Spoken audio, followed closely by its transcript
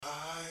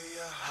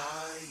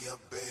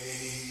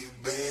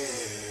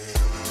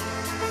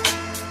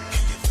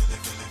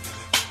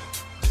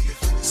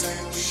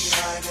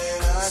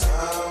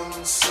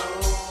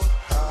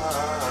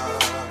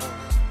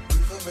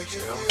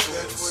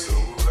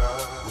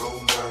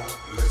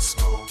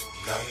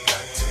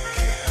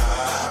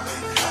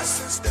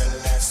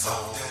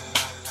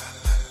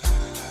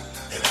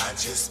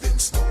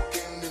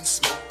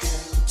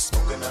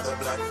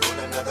another black phone,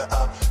 another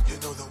up. You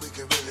know that we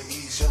can really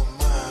ease your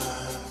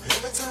mind.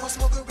 Every time I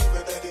smoke a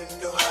reaper, that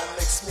didn't know how it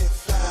makes me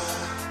fly.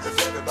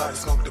 If everybody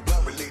smoked the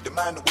blunt, relieve the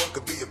mind, the world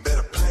could be a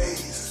better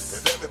place.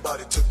 If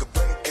everybody took a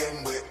break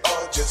and we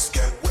all just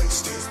got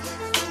wasted.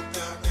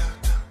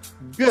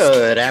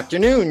 Good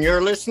afternoon.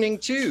 You're listening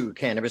to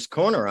Cannabis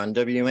Corner on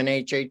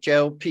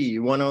WNHHLP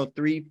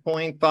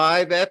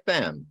 103.5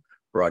 FM,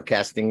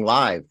 broadcasting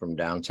live from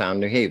downtown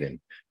New Haven.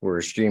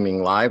 We're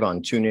streaming live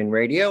on TuneIn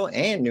Radio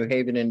and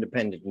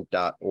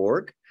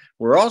newhavenindependent.org.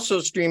 We're also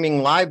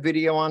streaming live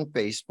video on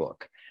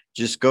Facebook.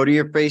 Just go to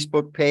your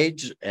Facebook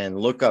page and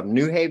look up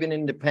New Haven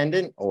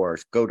Independent or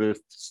go to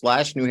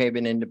 /New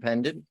Haven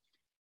Independent.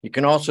 You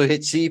can also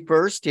hit see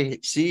first to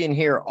see and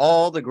hear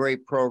all the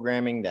great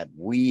programming that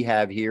we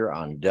have here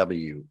on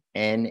WNHH.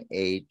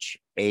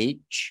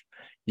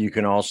 You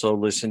can also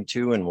listen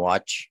to and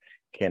watch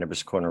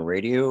Cannabis Corner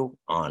Radio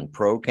on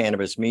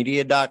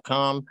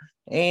procannabismedia.com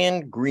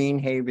and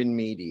Greenhaven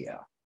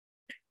Media.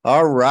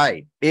 All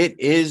right. It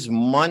is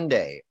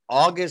Monday,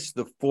 August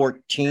the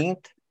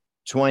 14th,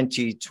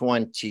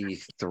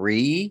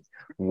 2023.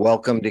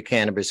 Welcome to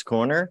Cannabis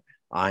Corner.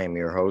 I am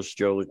your host,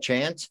 Joe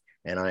LaChance.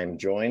 And I'm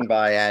joined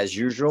by, as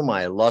usual,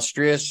 my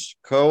illustrious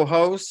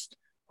co-host,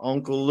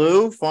 Uncle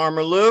Lou,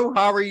 Farmer Lou.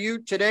 How are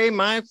you today,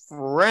 my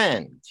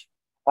friend?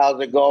 How's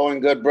it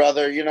going, good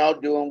brother? You know,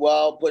 doing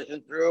well,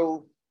 pushing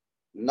through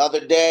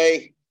another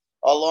day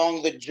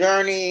along the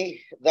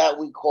journey that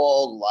we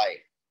call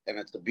life. And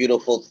it's a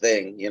beautiful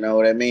thing. You know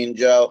what I mean,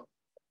 Joe?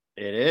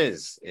 It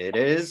is. It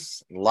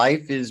is.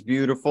 Life is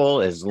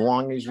beautiful as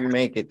long as you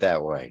make it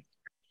that way.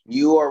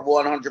 You are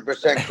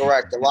 100%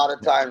 correct. A lot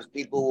of times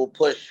people will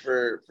push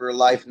for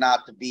life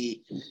not to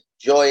be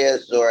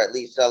joyous or at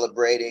least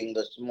celebrating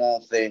the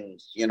small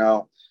things, you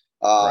know.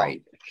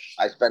 Right.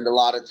 I spend a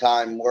lot of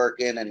time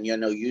working and, you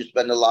know, you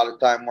spend a lot of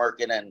time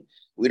working and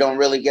we don't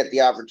really get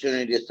the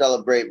opportunity to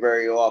celebrate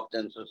very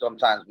often. So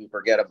sometimes we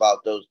forget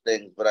about those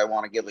things. But I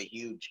want to give a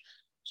huge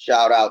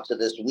shout out to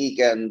this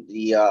weekend,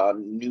 the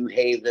New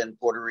Haven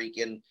Puerto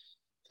Rican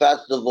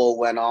Festival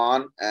went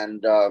on,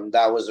 and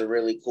that was a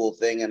really cool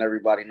thing. And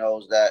everybody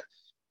knows that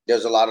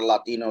there's a lot of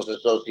Latinos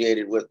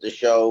associated with the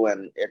show,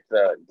 and it's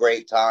a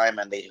great time.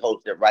 And they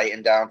host it right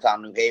in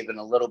downtown New Haven.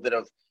 A little bit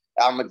of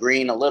on the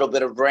green, a little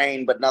bit of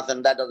rain, but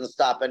nothing that doesn't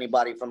stop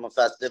anybody from a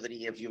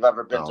festivity. If you've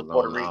ever been to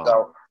Puerto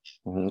Rico,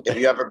 if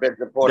you ever been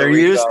to Puerto Rico,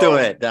 they're used to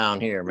it down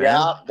here, man.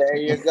 Yeah, there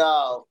you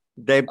go.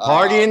 They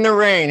party in the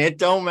rain. It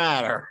don't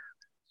matter.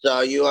 So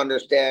you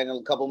understand a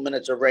couple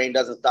minutes of rain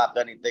doesn't stop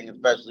anything,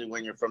 especially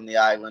when you're from the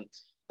island.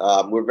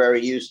 We're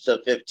very used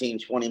to 15,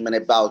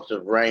 20-minute bouts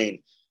of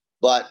rain.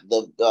 But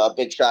the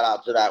big shout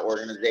out to that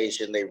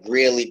organization. They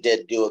really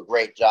did do a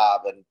great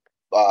job and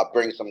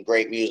bring some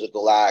great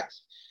musical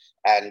acts.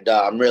 And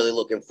I'm really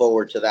looking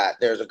forward to that.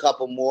 There's a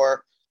couple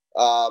more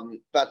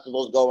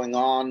festivals going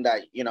on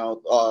that, you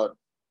know,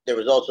 there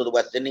was also the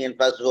West Indian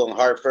Festival in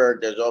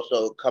Hartford. There's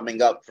also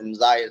coming up from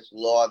Zayas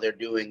Law. They're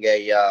doing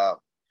a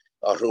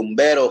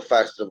rumbero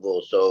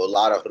festival, so a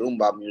lot of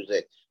rumba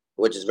music,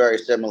 which is very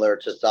similar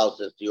to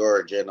salsa. It's the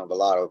origin of a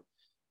lot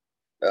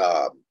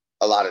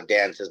of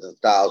dances and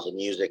styles of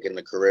music in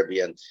the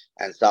Caribbean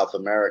and South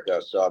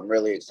America. So I'm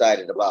really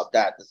excited about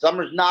that. The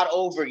summer's not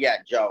over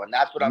yet, Joe, and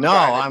that's what I'm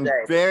trying to say.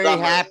 I'm very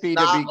happy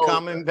to be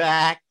coming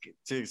back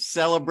to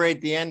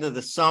celebrate the end of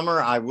the summer.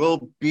 I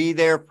will be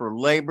there for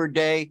Labor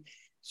Day.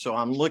 So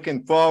I'm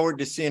looking forward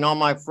to seeing all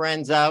my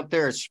friends out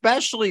there,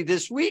 especially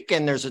this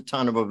weekend. There's a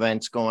ton of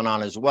events going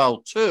on as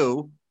well,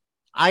 too.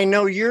 I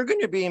know you're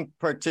going to be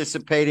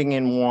participating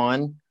in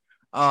one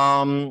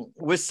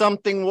with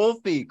Something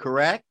Wolfie,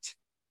 correct?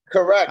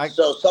 Correct.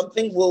 So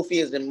Something Wolfie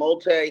is a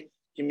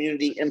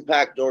multi-community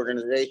impact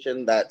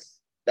organization that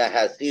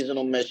has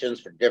seasonal missions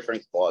for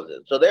different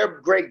causes. So they're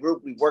a great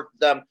group. We've worked with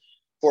them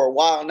for a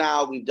while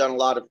now. We've done a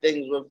lot of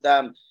things with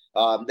them.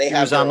 She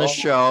was on the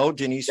show.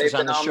 Denise was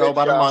on the show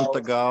about a month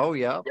ago.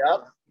 Yep.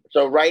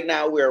 So right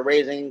now we are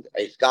raising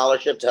a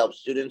scholarship to help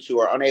students who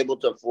are unable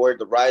to afford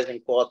the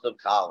rising cost of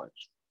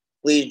college.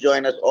 Please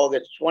join us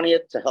August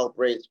 20th to help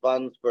raise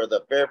funds for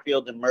the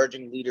Fairfield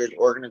Emerging Leaders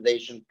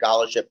Organization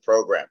Scholarship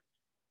Program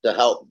to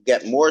help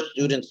get more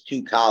students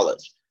to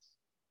college.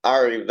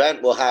 Our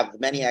event will have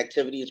many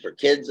activities for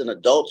kids and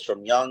adults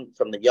from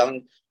the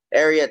young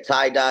area,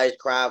 tie-dyes,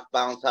 craft,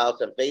 bounce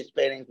house, and face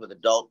paintings with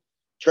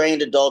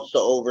trained adults to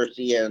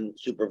oversee and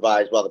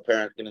supervise, while the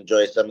parents can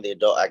enjoy some of the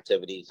adult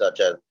activities such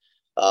as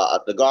a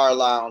cigar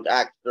lounge,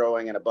 axe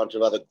throwing, and a bunch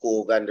of other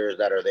cool vendors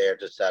that are there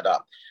to set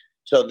up.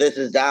 So this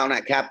is down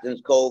at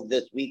Captain's Cove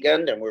this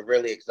weekend, and we're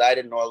really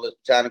excited. Norlis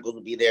Botanicals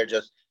will be there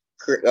just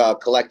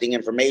collecting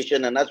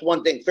information. And that's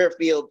one thing.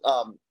 Fairfield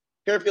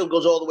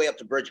goes all the way up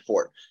to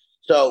Bridgeport.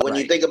 So when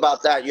you think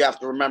about that, you have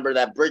to remember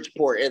that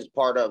Bridgeport is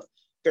part of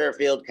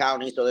Fairfield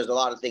County. So there's a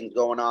lot of things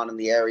going on in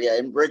the area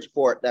in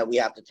Bridgeport that we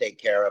have to take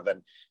care of.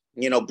 And,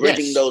 you know,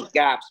 bridging those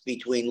gaps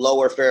between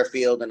lower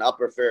Fairfield and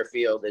upper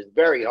Fairfield is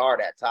very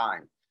hard at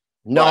times.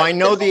 No, I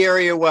know the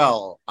area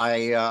well.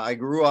 I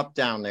grew up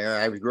down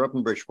there. I grew up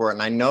in Bridgeport,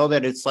 and I know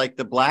that it's like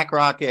the Black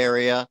Rock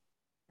area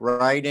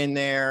right in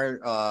there,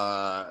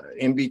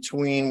 in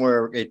between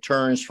where it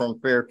turns from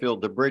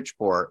Fairfield to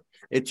Bridgeport.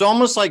 It's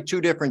almost like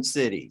two different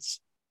cities,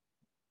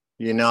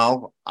 you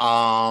know.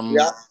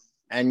 Yeah,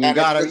 And you and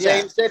it's gotta, the yeah,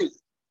 same city.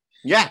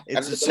 yeah, And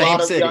it's the there's a same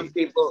lot of young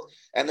city. people,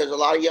 and there's a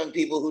lot of young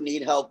people who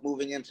need help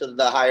moving into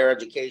the higher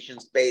education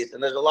space.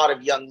 And there's a lot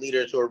of young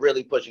leaders who are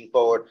really pushing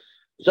forward.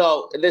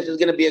 So this is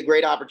going to be a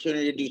great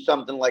opportunity to do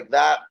something like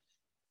that.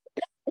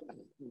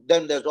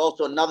 Then there's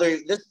also another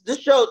this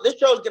show is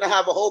going to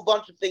have a whole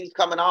bunch of things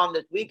coming on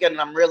this weekend,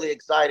 and I'm really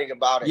excited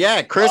about it.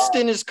 Yeah,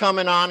 Kristen is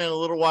coming on in a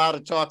little while to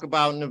talk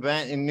about an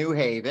event in New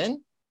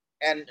Haven.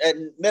 And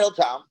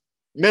Middletown.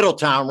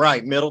 Middletown,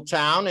 right?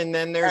 Middletown, and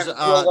then there's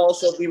will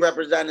also be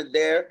represented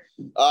there.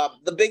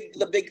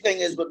 The big thing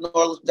is with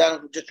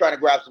Norristown, just trying to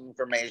grab some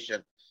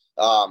information.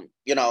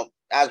 You know,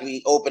 as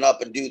we open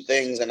up and do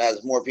things, and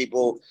as more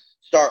people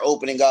start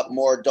opening up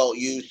more adult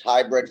use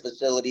hybrid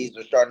facilities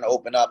are starting to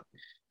open up,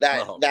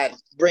 that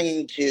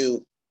bringing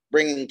to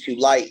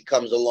light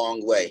comes a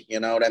long way. You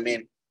know what I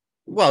mean?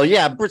 Well,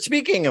 yeah, but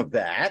speaking of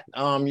that,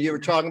 you were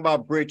talking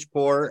about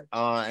Bridgeport,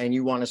 and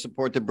you want to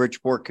support the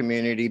Bridgeport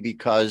community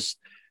because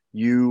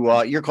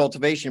your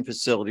cultivation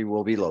facility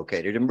will be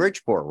located in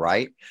Bridgeport,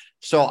 right?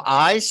 So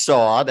I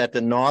saw that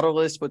the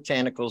Nautilus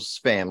Botanicals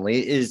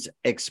family is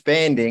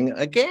expanding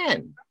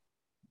again.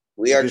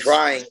 We are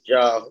trying,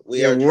 Joe.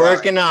 You're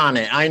working on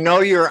it. I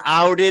know you're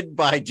outed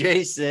by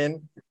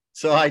Jason,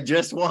 so I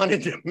just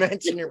wanted to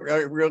mention it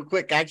real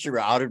quick. Actually, we're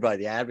outed by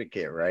the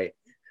advocate, right?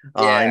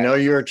 Yeah. I know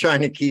you're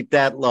trying to keep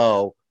that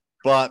low,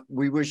 but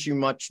we wish you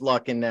much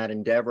luck in that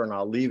endeavor, and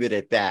I'll leave it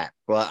at that.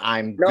 But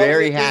I'm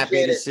very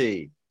happy to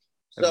see.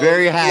 So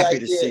very happy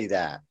to see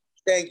that.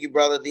 Thank you,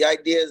 brother. The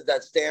idea is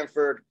that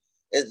Stanford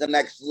is the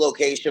next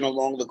location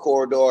along the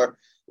corridor.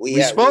 We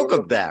spoke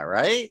of that,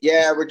 right?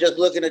 Yeah, we're just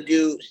looking to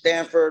do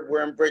Stanford.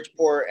 We're in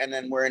Bridgeport, and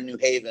then we're in New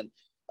Haven.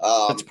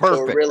 That's perfect.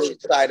 So we're really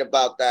excited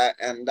about that,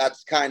 and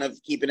that's kind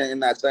of keeping it in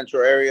that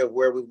central area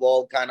where we've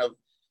all kind of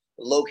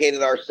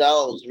located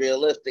ourselves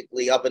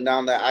realistically up and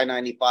down the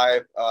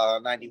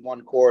I-95,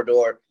 91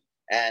 corridor,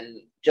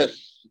 and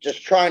just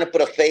trying to put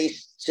a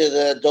face to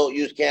the adult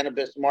use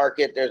cannabis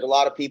market. There's a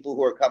lot of people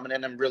who are coming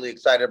in. I'm really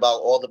excited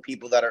about all the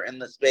people that are in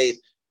the space.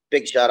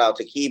 Big shout out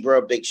to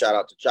Kibra, big shout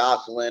out to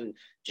Jocelyn,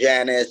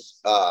 Janice,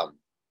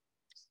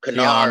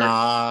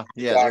 Kennard,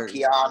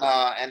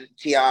 Kiana, and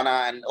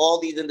Tiana, and all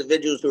these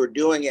individuals who are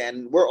doing it.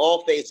 And we're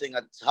all facing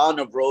a ton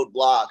of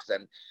roadblocks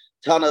and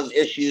ton of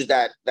issues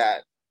that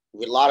a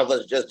lot of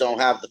us just don't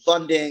have the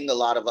funding. A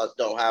lot of us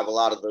don't have a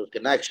lot of those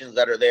connections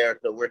that are there.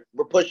 So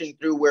we're pushing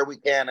through where we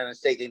can, and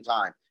it's taking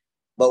time.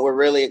 But we're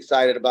really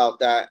excited about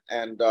that,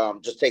 and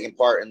just taking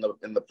part in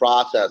the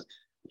process.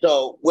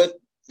 So with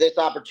this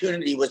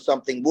opportunity with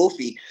something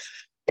Wolfie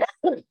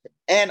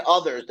and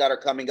others that are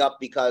coming up,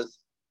 because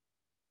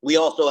we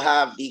also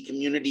have the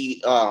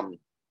community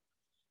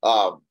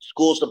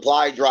school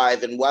supply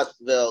drive in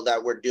Westville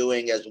that we're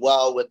doing as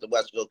well with the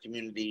Westville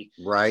Community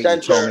Center.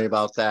 You told me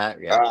about that.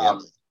 Yeah.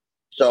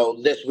 So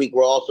this week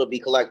we'll also be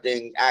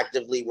collecting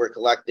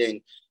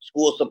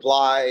school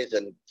supplies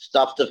and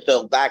stuff to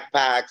fill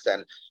backpacks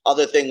and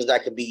other things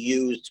that could be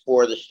used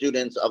for the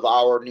students of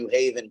our New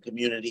Haven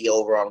community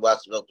over on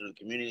Westville through the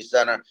community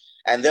center.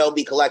 And they'll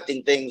be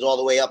collecting things all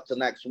the way up to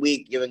next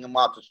week, giving them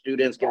out to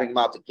students, giving them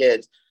out to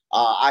kids.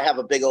 I have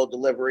a big old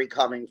delivery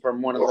coming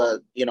from one of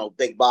the,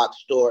 big box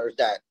stores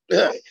that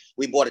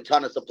we bought a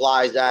ton of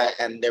supplies at,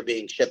 and they're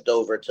being shipped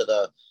over to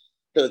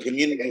the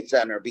community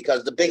center,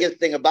 because the biggest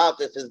thing about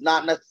this is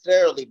not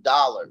necessarily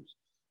dollars.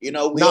 We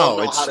all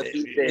know how to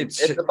do things.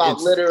 It's about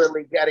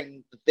literally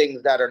getting the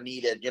things that are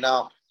needed,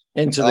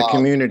 into the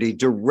community,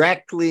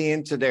 directly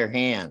into their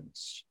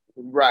hands.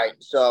 Right.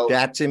 So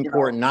that's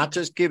important. Not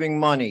just giving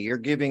money, you're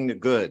giving the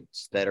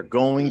goods that are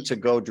going to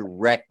go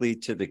directly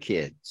to the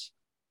kids.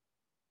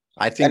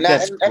 I think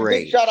that's great. And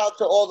big shout out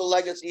to all the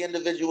legacy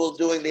individuals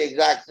doing the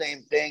exact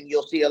same thing.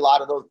 You'll see a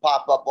lot of those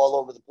pop up all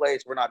over the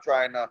place. We're not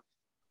trying to.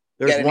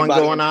 There's one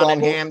going on in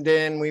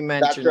Hamden we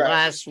mentioned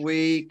last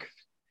week.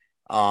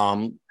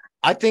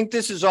 I think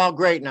this is all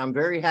great, and I'm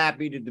very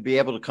happy to be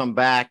able to come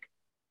back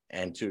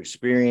and to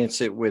experience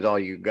it with all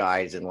you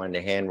guys and lend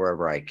a hand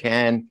wherever I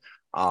can.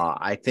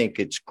 I think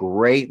it's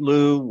great,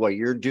 Lou, what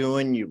you're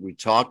doing. We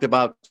talked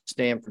about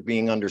Stanford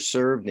being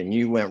underserved, and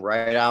you went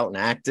right out and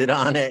acted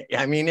on it.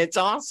 I mean, it's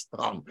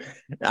awesome.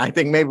 I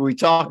think maybe we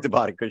talked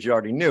about it because you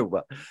already knew,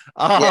 but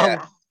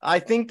I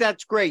think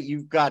that's great.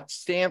 You've got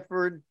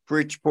Stanford,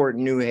 Bridgeport,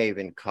 New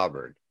Haven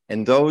covered,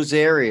 and those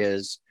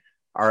areas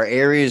are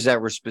areas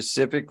that were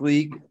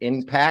specifically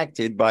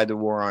impacted by the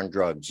war on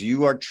drugs.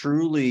 You are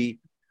truly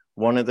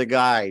one of the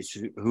guys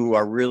who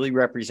are really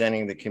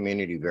representing the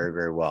community very,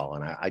 very well.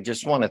 And I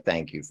just want to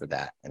thank you for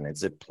that. And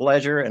it's a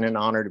pleasure and an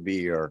honor to be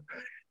your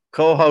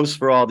co-host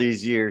for all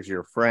these years,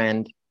 your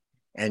friend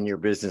and your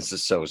business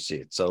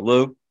associate. So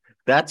Lou,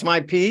 that's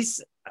my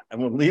piece. I'm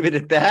going to leave it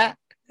at that.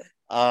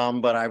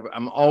 But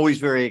I'm always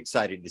very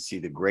excited to see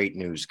the great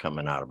news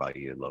coming out about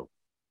you, Lou.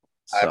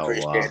 So, I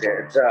appreciate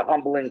it. It's a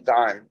humbling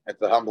time.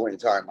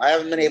 I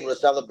haven't been able to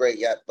celebrate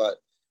yet, but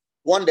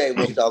one day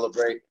we'll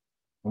celebrate.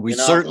 We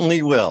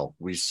certainly will.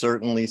 We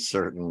certainly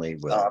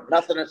will.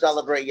 Nothing to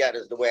celebrate yet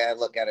is the way I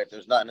look at it.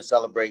 There's nothing to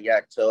celebrate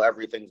yet till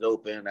everything's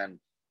open and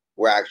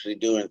we're actually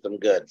doing some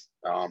good.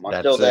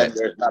 Until then,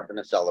 there's nothing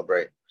to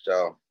celebrate.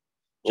 So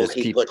we'll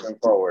keep pushing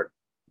forward.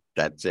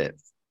 That's it.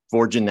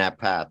 Forging that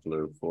path,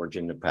 Lou.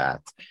 Forging the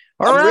path.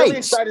 I'm really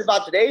excited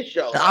about today's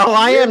show. Oh,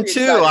 I am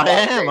too. I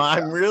am.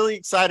 I'm really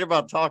excited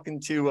about talking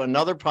to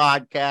another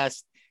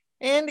podcast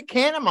and a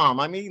Canna Mom.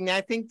 I mean,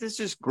 I think this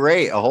is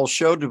great. A whole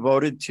show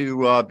devoted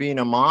to being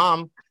a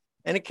mom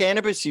and a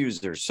cannabis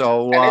user.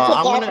 So and it's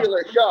a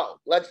popular show.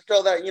 Let's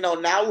throw that.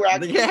 Now we're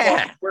actually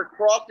we're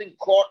crossing.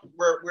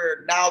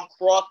 We're now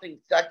crossing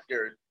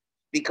sectors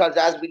because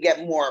as we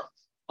get more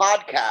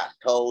podcast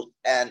hosts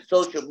and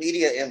social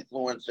media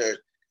influencers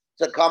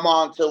to come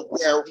on to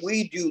where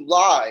we do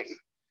live.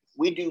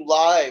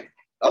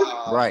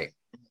 Right.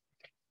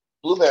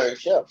 Blueberry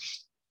show.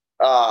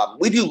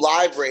 We do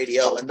live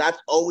radio, and that's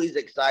always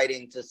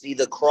exciting to see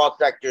the cross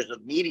sectors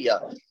of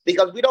media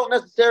because we don't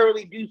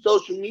necessarily do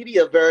social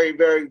media very,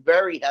 very,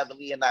 very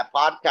heavily in that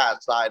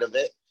podcast side of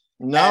it.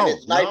 No, and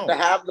it's nice to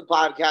have the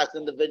podcast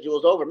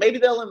individuals over. Maybe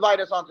they'll invite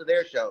us onto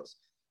their shows.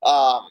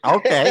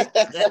 Okay.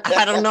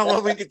 I don't know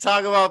what we could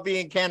talk about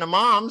being Canna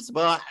Moms,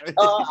 but we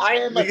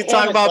could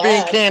talk about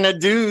being Canna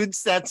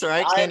Dudes. That's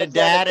right. Canna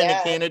Dad and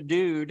a Canna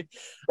Dude.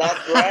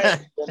 That's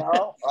right.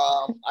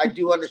 I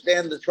do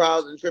understand the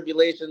trials and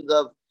tribulations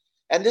of,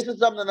 and this is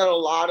something that a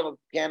lot of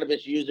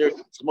cannabis users,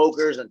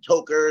 smokers and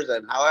tokers,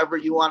 and however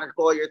you want to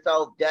call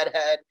yourself,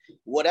 deadhead,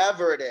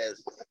 whatever it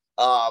is,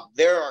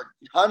 there are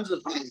tons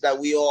of things that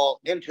we all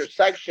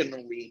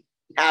intersectionally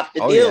have to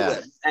deal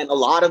with. And a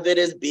lot of it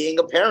is being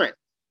a parent.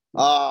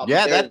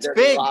 That's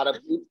big.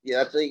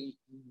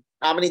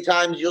 How many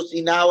times you'll see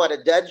now at a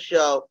Dead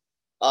show,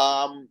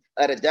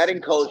 at a Dead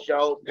and Co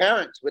show,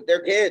 parents with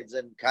their kids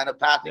and kind of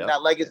passing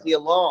that legacy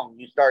along.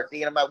 You start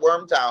seeing them at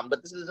Wormtown,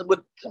 but this is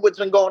what's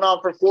been going on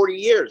for 40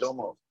 years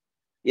almost.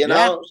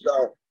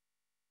 So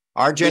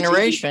our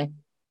generation.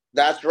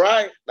 That's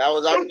right. That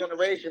was our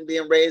generation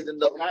being raised in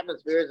those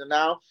atmospheres, and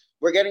now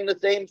we're getting the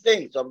same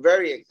thing. So I'm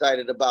very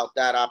excited about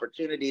that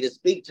opportunity to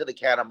speak to the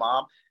Canna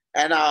Mom.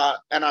 And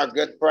our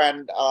good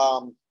friend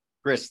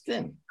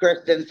Kristen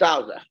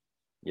Souza.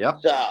 Yep.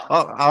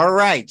 All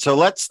right. So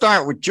let's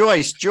start with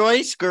Joyce.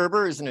 Joyce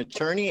Gerber is an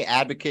attorney,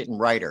 advocate, and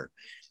writer.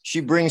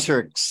 She brings her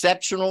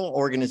exceptional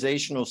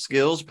organizational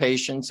skills,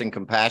 patience, and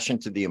compassion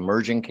to the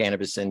emerging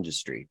cannabis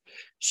industry.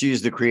 She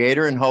is the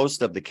creator and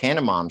host of the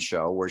Canna Mom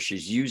Show, where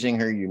she's using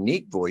her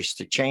unique voice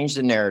to change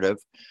the narrative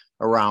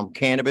around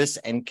cannabis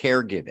and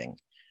caregiving.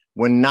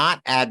 When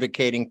not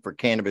advocating for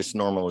cannabis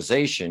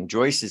normalization,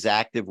 Joyce is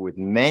active with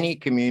many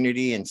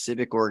community and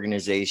civic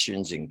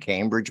organizations in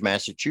Cambridge,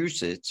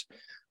 Massachusetts,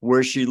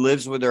 where she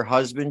lives with her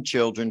husband,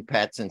 children,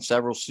 pets, and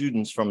several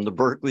students from the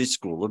Berkeley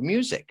School of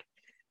Music.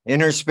 In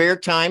her spare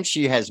time,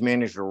 she has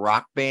managed a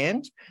rock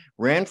band,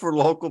 ran for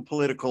local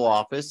political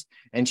office,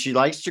 and she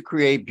likes to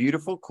create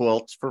beautiful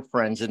quilts for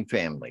friends and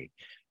family.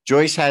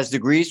 Joyce has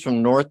degrees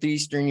from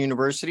Northeastern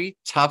University,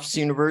 Tufts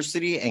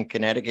University, and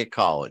Connecticut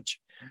College.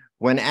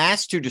 When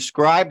asked to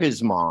describe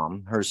his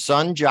mom, her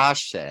son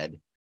Josh said,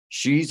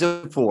 "She's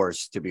a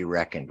force to be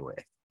reckoned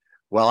with."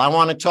 Well, I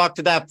want to talk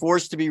to that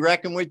force to be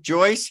reckoned with.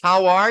 Joyce,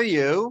 how are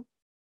you?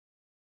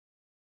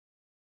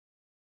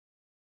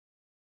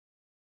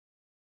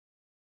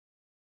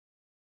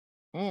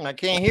 I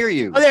can't hear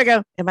you. Oh, there you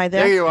go. Am I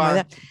there? There you are.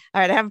 All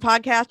right. I have a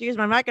podcast. Use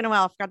my mic in a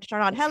while. I forgot to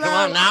turn on. Hello. Come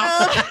on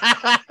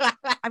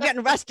now. I'm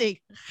getting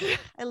rusty.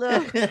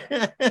 Hello.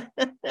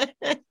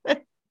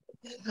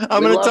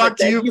 I'm going to talk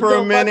to you for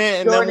a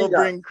minute and then we'll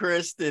bring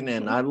Kristen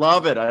in. I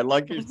love it. I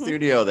like your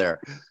studio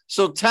there.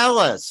 So tell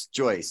us,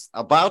 Joyce,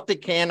 about the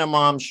Canna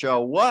Mom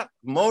Show. What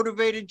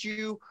motivated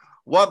you?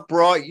 What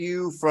brought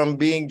you from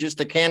being just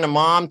a Canna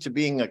Mom to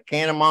being a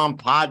Canna Mom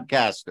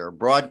podcaster,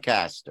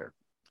 broadcaster?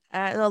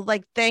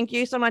 Thank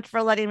you so much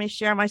for letting me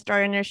share my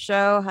story on your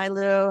show. Hi,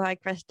 Lou. Hi,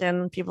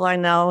 Kristen, people I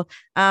know.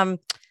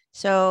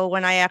 So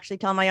when I actually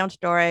tell my own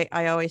story,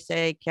 I always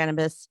say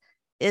cannabis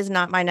is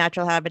not my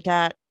natural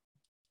habitat.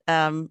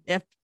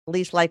 If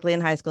least likely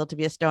in high school to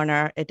be a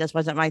stoner, it just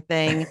wasn't my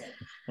thing.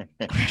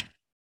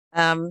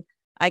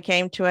 I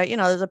came to it,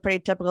 there's a pretty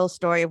typical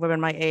story of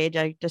women my age.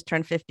 I just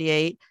turned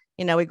 58.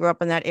 We grew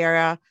up in that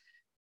era.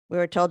 We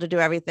were told to do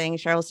everything.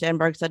 Sheryl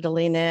Sandberg said to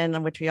lean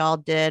in, which we all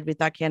did. We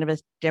thought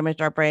cannabis damaged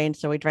our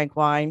brains, so we drank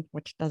wine,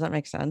 which doesn't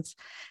make sense.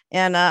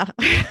 And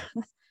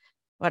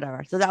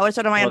whatever. So that was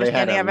sort of my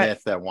understanding of it.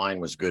 Myth that wine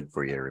was good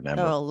for you,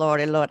 remember? Oh,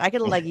 Lordy, Lord. I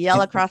could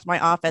yell across my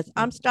office,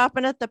 "I'm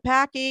stopping at the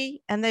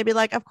Packy." And they'd be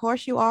like, "Of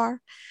course you are."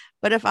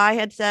 But if I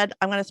had said,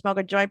 "I'm going to smoke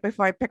a joint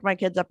before I pick my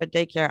kids up at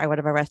daycare," I would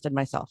have arrested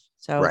myself.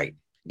 So, right.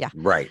 Yeah.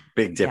 Right.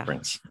 Big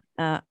difference.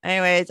 Yeah.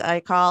 Anyways,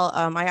 I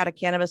had a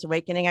cannabis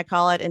awakening, I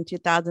call it, in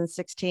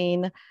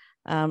 2016.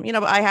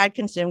 But I had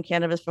consumed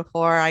cannabis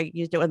before. I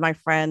used it with my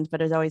friends,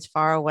 but it was always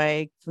far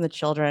away from the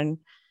children.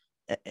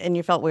 And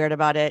you felt weird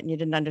about it and you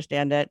didn't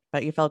understand it,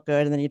 but you felt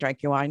good. And then you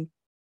drank your wine.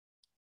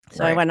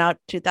 So I went out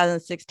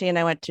 2016.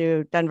 I went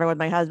to Denver with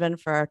my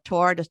husband for a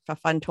tour, just a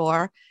fun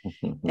tour.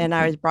 And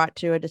I was brought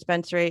to a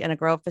dispensary and a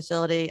grow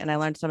facility, and I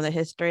learned some of the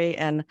history,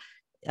 and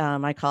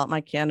I call it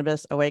my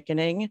cannabis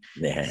awakening.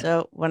 Yeah.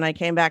 So when I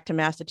came back to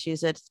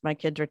Massachusetts, my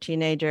kids were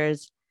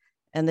teenagers,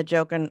 and the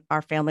joke in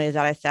our family is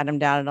that I sat them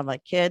down and I'm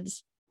like,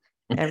 kids,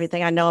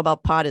 everything I know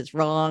about pot is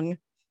wrong.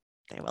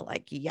 They were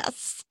like,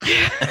 yes.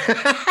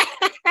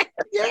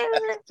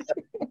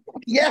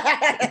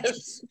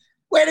 Yes.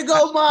 Way to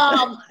go,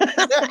 Mom.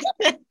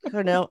 I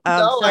don't know.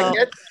 No, I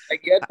get that. I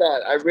get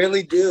that. I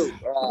really do.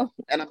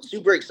 And I'm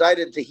super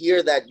excited to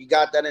hear that you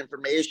got that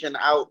information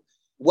out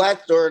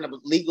west or in a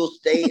legal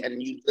state,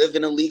 and you live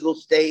in a legal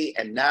state,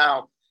 and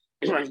now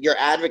you're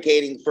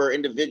advocating for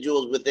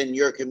individuals within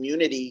your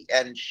community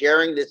and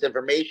sharing this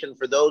information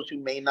for those who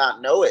may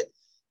not know it.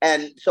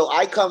 And so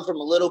I come from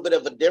a little bit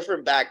of a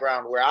different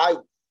background where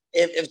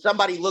if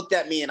somebody looked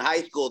at me in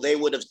high school, they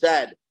would have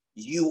said,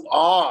 you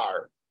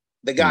are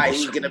the guy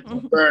who's going to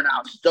burn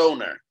out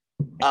stoner.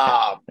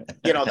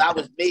 That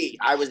was me.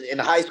 I was in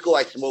high school.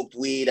 I smoked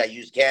weed. I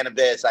used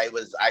cannabis.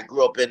 I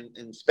grew up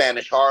in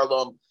Spanish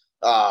Harlem,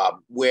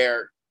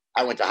 where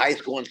I went to high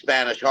school in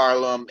Spanish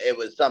Harlem. It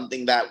was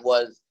something that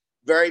was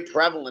very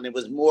prevalent. It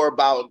was more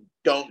about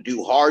don't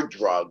do hard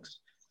drugs.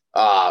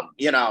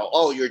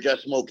 You're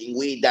just smoking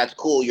weed. That's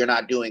cool. You're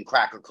not doing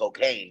crack or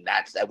cocaine.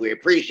 We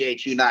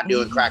appreciate you not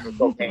doing crack or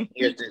cocaine.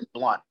 Here's this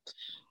blunt.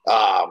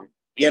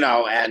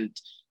 And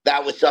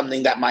that was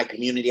something that my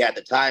community at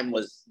the time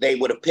they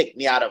would have picked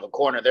me out of a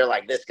corner. They're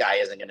like, this guy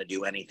isn't going to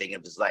do anything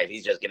in his life.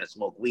 He's just going to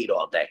smoke weed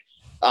all day.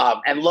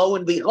 And lo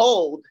and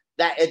behold,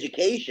 that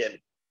education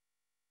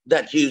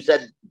that you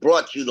said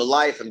brought you to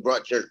life and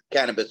brought your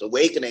cannabis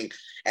awakening,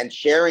 and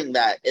sharing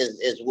that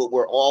is what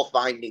we're all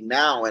finding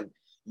now. And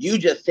you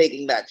just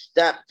taking that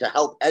step to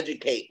help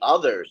educate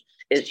others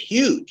is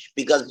huge,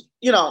 because,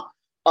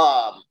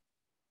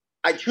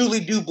 I truly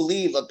do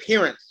believe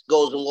appearance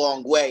goes a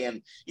long way.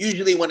 And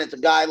usually when it's a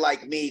guy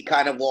like me,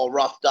 kind of all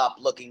roughed up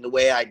looking the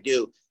way I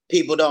do,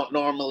 people don't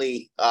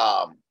normally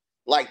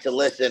like to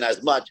listen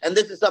as much. And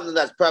this is something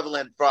that's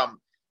prevalent from,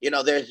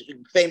 there's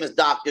famous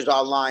doctors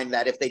online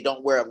that if they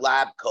don't wear a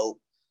lab coat,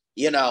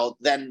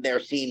 then they're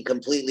seen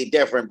completely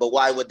different. But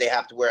why would they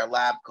have to wear a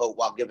lab coat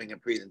while giving a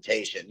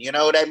presentation? You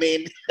know what I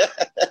mean?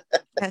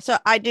 So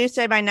I do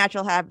say my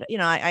natural habit,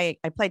 I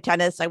play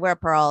tennis, I wear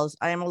pearls,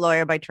 I am a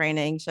lawyer by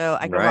training. So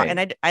I go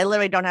and I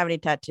literally don't have any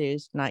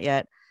tattoos, not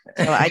yet.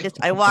 So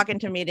I walk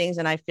into meetings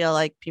and I feel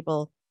like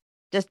people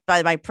just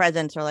by my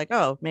presence are like,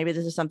 oh, maybe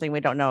this is something we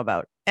don't know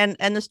about. And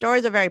the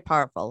stories are very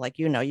powerful. Like,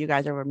 you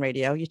guys are on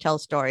radio, you tell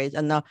stories,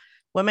 and the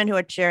women who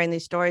are sharing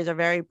these stories are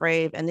very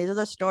brave. And these are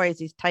the stories,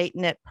 these tight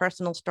knit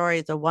personal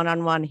stories, the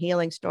one-on-one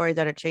healing stories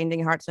that are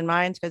changing hearts and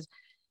minds, because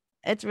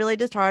it's really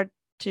just hard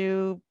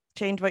to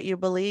change what you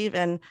believe.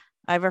 And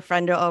I have a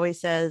friend who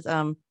always says,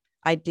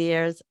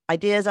 ideas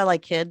are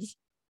like kids.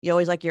 You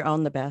always like your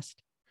own the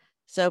best.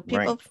 So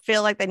people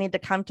feel like they need to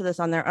come to this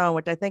on their own,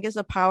 which I think is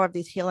the power of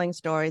these healing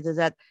stories, is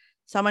that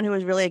someone who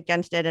is really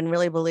against it and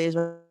really believes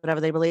whatever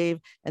they believe,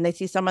 and they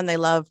see someone they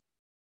love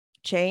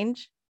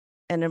change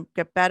and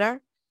get better.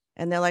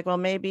 And they're like, well,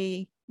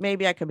 maybe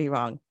I could be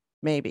wrong.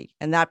 Maybe.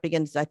 And that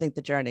begins, I think,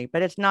 the journey.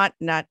 But it's not,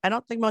 I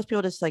don't think most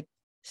people just like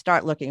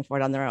start looking for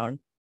it on their own.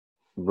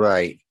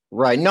 Right.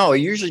 No, it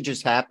usually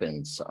just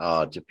happens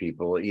to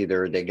people.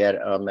 Either they get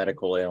a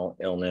medical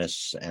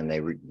illness and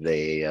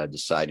they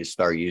decide to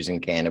start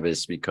using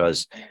cannabis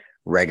because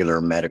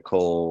regular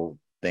medical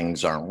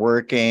things aren't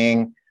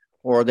working,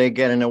 or they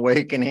get an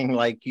awakening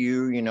like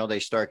you. They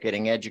start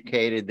getting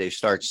educated. They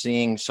start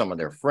seeing some of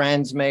their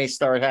friends may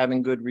start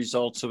having good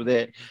results with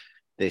it.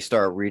 They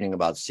start reading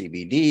about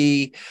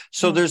CBD.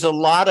 So there's a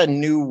lot of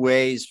new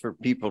ways for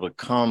people to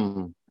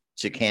come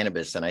to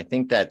cannabis, and I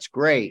think that's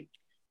great.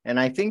 And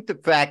I think the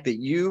fact that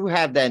you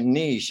have that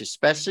niche,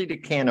 especially to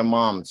Canna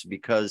Moms,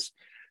 because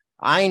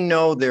I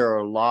know there are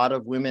a lot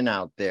of women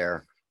out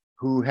there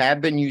who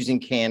have been using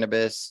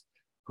cannabis,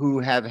 who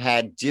have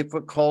had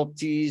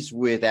difficulties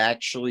with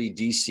actually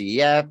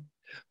DCF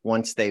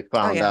once they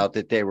found out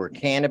that they were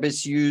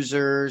cannabis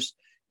users.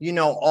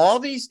 All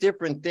these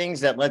different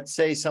things that, let's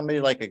say,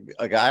 somebody like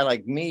a guy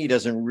like me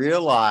doesn't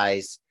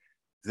realize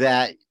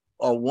that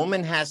a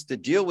woman has to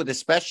deal with,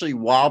 especially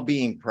while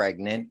being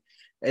pregnant,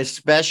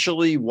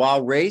 especially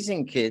while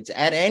raising kids.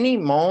 At any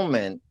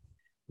moment,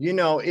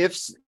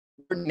 if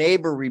your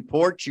neighbor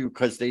reports you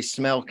because they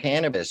smell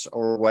cannabis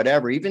or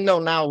whatever, even though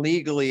now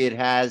legally it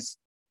has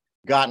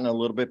gotten a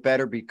little bit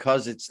better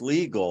because it's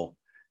legal,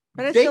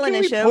 but it's they still can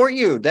an issue. Report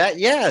you that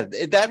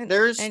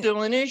there's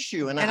still an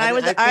issue. And I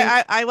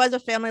was a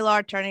family law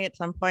attorney at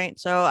some point,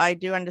 so I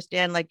do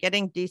understand, like,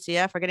 getting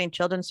DCF or getting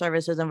children's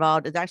services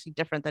involved is actually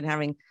different than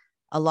having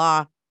a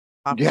law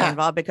officer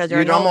involved, because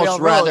you'd almost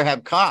rather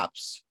have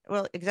cops.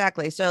 Well,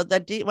 exactly. So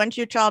once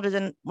your child is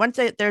in,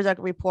 there's a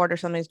report or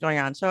something's going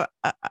on. So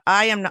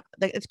I am not.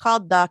 It's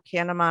called the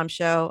Canna Mom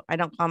Show. I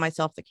don't call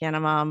myself the Canna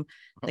Mom.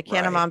 The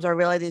Canna Right. Moms are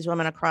really these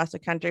women across the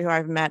country who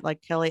I've met,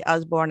 like Kelly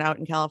Osborne out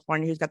in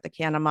California, who's got the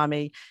Canna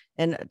Mommy,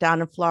 and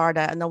down in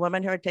Florida, and the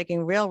women who are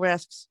taking real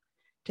risks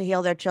to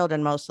heal their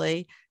children,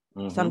 mostly,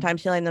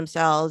 sometimes healing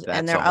themselves,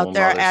 and That's they're a out whole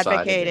there nother side of it.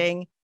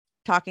 advocating,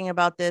 talking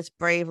about this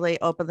bravely,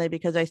 openly,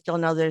 because I still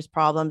know there's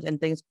problems and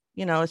things,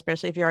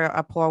 especially if you're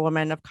a poor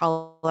woman of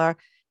color.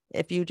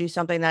 If you do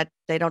something that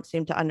they don't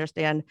seem to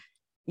understand,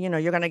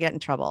 you're going to get in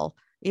trouble.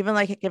 Even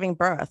like giving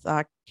birth.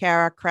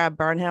 Kara Crab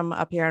Burnham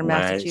up here in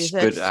Right. It's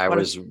Massachusetts.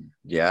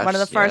 good. One of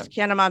the first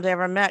Canna Moms I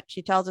ever met.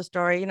 She tells a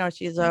story.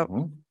 She's a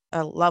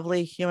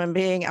lovely human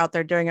being out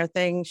there doing her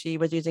thing. She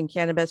was using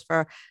cannabis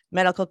for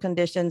medical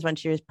conditions. When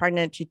she was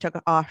pregnant, she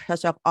took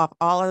herself off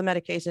all of the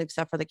medication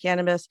except for the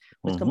cannabis,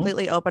 was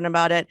completely open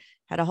about it,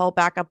 had a whole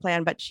backup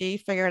plan, but she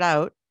figured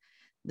out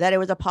that it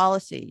was a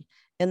policy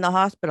in the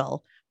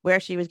hospital where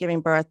she was giving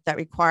birth that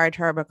required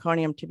her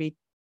meconium to be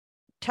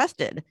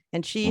tested.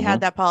 And she had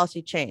that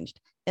policy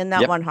changed in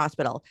that one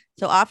hospital.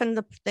 So often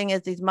the thing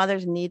is these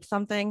mothers need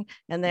something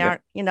and they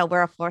aren't,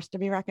 we're a force to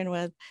be reckoned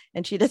with.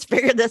 And she just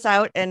figured this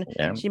out, and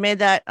she made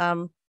that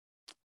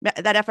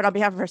effort on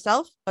behalf of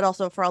herself, but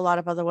also for a lot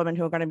of other women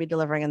who are going to be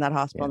delivering in that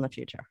hospital in the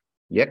future.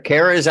 Yeah.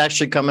 Kara is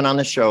actually coming on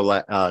the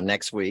show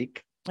next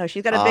week. Oh,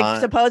 she's got a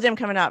big symposium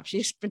coming up.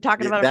 She's been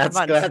talking about it for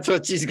months. That's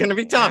what she's going to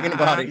be talking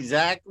about.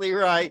 Exactly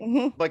right.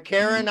 But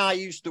Kara and I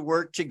used to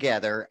work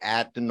together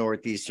at the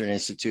Northeastern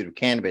Institute of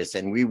Cannabis,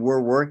 and we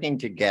were working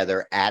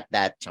together at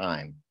that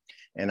time.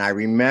 And I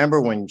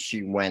remember when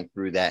she went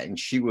through that, and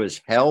she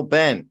was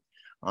hell-bent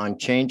on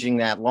changing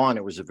that law. And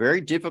it was a very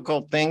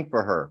difficult thing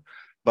for her.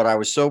 But I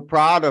was so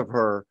proud of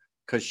her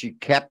because she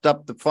kept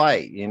up the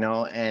fight,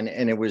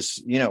 and it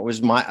was, it was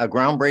a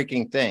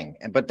groundbreaking thing.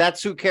 But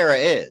that's who Kara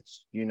is.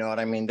 You know what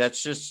I mean?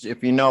 That's just,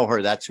 if you know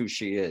her, that's who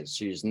she is.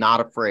 She's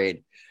not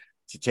afraid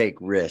to take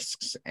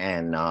risks.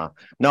 And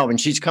and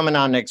she's coming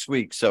on next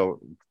week. So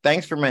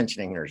thanks for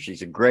mentioning her.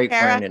 She's a great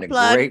friend and a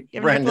great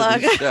friend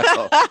of the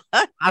show.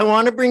 I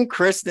want to bring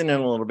Kristen in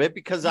a little bit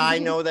because I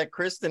know that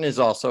Kristen is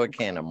also a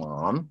Canna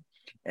Mom.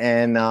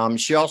 And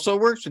she also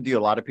works with you. A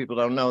lot of people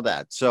don't know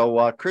that.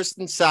 So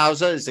Kristen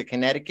Souza is a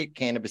Connecticut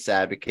cannabis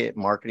advocate,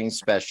 marketing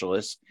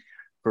specialist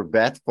for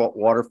Beth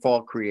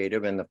Waterfall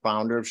Creative, and the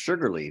founder of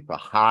Sugarleaf, a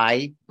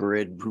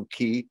hybrid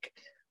boutique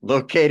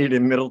located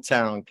in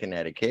Middletown,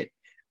 Connecticut.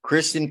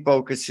 Kristen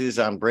focuses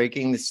on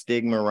breaking the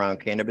stigma around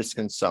cannabis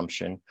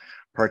consumption,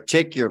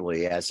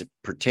 particularly as it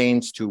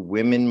pertains to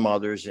women,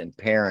 mothers, and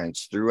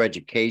parents through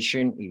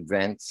education,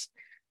 events,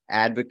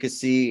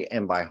 advocacy,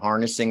 and by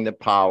harnessing the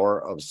power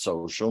of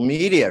social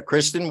media.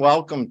 Kristen,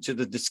 welcome to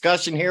the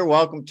discussion here.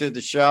 Welcome to the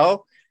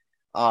show.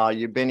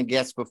 You've been a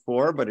guest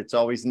before, but it's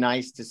always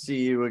nice to see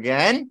you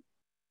again.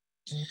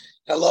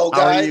 Hello,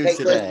 guys. Hey,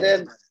 today?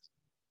 Kristen.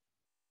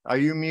 Are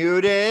you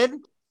muted?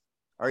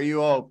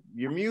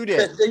 You're muted.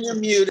 Kristen, you're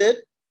muted.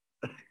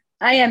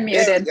 I am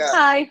muted.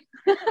 Hi.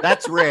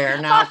 That's rare.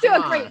 Now, off to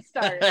a great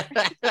start.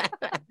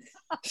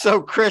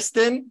 So,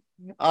 Kristen,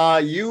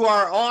 you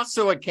are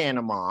also a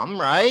Canna Mom,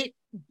 right?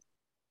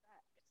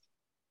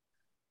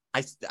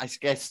 I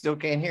still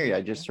can't hear you.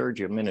 I just heard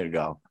you a minute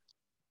ago.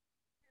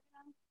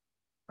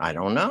 I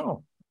don't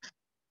know.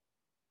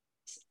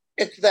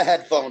 It's the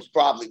headphones,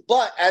 probably.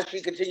 But as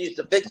she continues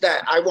to fix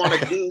that, I want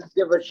to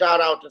give a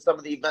shout out to some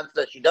of the events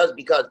that she does,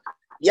 because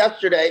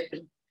yesterday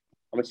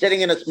I was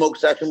sitting in a smoke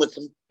session with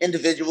some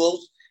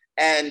individuals,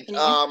 and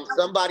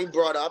somebody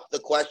brought up the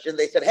question.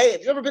 They said, "Hey,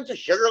 have you ever been to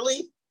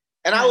Sugarleaf?"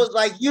 And I was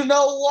like, you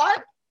know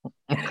what?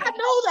 I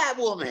know that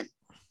woman.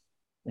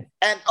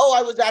 And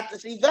I was at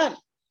this event.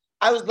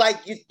 I was like,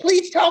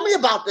 please tell me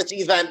about this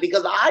event,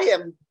 because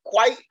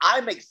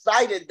I'm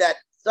excited that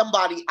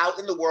somebody out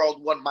in the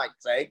world, one might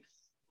say,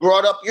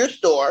 brought up your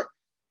store.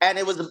 And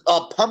it was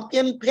a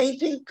pumpkin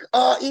painting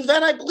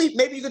event, I believe.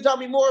 Maybe you can tell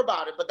me more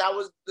about it, but that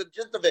was the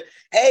gist of it.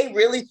 Hey,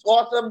 really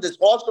awesome. This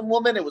awesome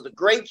woman. It was a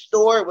great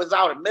store. It was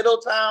out in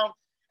Middletown.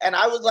 And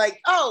I was like,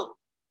 oh,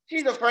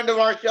 she's a friend of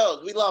our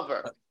shows. We love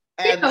her.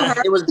 And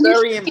it was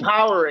very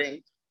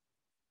empowering.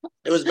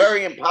 It was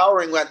very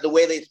empowering the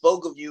way they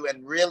spoke of you,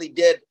 and really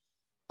did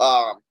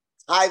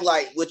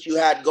highlight what you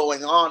had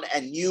going on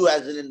and you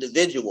as an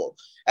individual.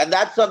 And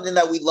that's something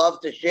that we love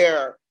to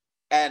share.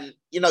 And,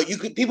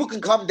 people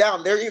can come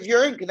down there. If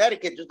you're in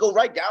Connecticut, just go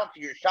right down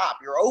to your shop.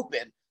 You're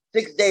open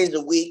 6 days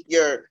a week.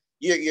 You're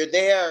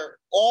there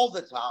all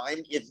the time.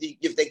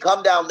 If they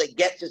come down, they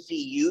get to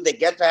see you. They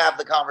get to have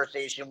the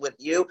conversation with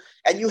you.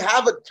 And you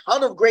have a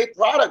ton of great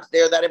products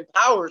there that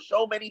empower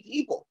so many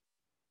people.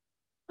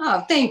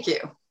 Oh, thank you.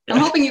 I'm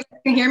hoping you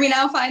can hear me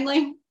now,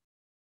 finally.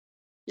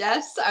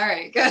 Yes? All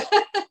right, good.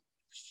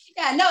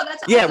 Yeah, no,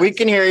 that's awesome. Yeah, we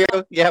can hear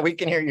you. Yeah, we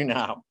can hear you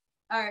now.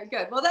 All right,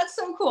 good. Well, that's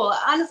so cool.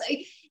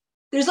 Honestly,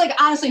 there's like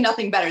honestly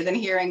nothing better than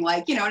hearing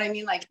like, you know what I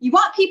mean? Like you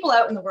want people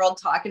out in the world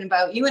talking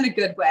about you in a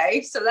good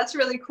way. So that's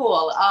really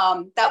cool.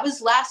 That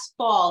was last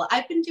fall.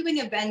 I've been doing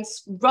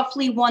events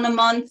roughly one a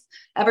month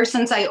ever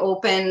since I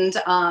opened.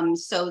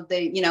 So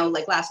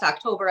like last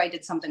October, I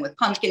did something with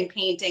pumpkin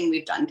painting.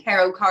 We've done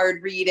tarot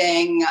card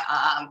reading,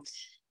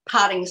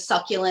 potting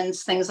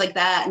succulents, things like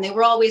that. And they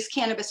were always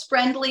cannabis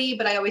friendly,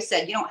 but I always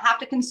said, you don't have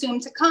to consume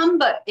to come,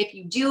 but if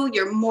you do,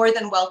 you're more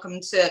than welcome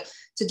to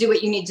do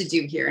what you need to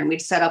do here. And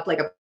we'd set up like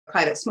a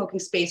private smoking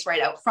space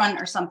right out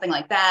front or something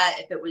like that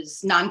if it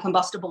was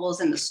non-combustibles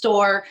in the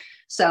store.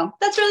 So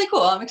that's really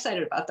cool. I'm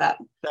excited about that.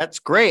 That's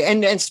great.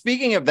 And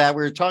speaking of that,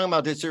 we were talking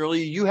about this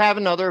earlier. You have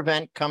another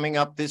event coming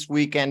up this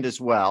weekend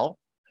as well.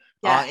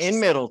 Yes. In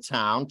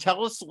Middletown.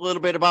 Tell us a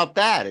little bit about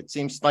that. It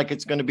seems like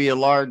it's going to be a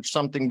large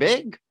something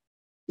big.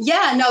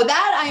 Yeah, no,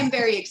 that I am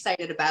very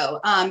excited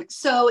about.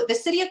 So the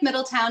City of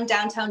Middletown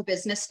Downtown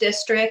Business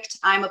District,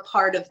 I'm a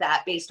part of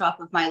that based off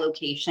of my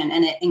location,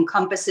 and it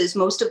encompasses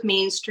most of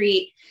Main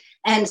Street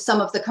and some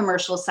of the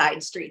commercial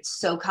side streets.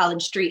 So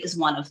College Street is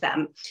one of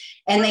them.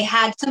 And they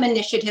had some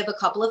initiative a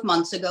couple of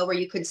months ago where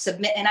you could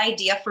submit an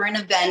idea for an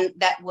event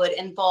that would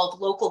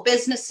involve local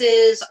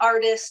businesses,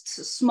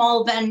 artists,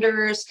 small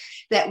vendors,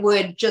 that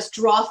would just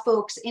draw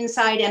folks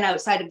inside and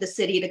outside of the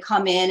city to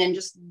come in and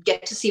just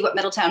get to see what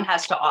Middletown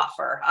has to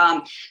offer.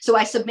 So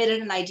I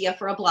submitted an idea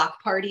for a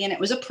block party and it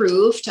was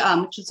approved,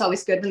 which is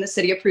always good when the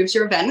city approves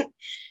your event.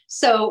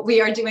 So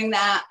we are doing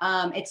that.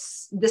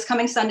 It's this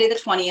coming Sunday, the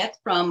 20th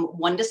from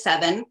 1 to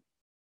 7.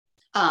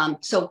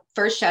 So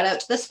first shout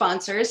out to the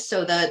sponsors.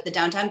 So the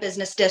Downtown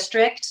Business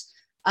District,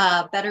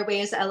 Better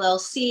Ways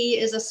LLC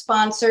is a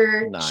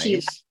sponsor. Nice.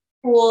 She's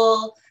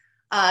cool.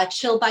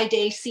 Chill by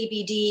Day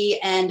CBD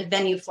and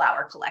Venue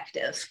Flower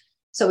Collective.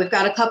 So we've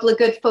got a couple of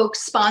good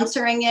folks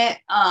sponsoring it.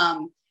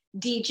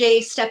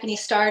 DJ Stephanie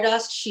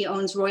Stardust, she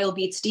owns Royal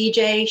Beats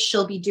DJ.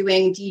 She'll be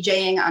doing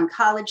DJing on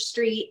College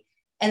Street.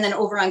 And then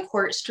over on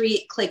Court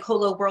Street,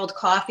 Claycola World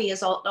Coffee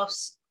is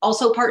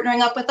also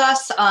partnering up with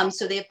us.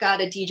 So they've got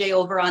a DJ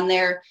over on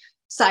their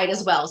side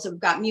as well. So we've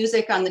got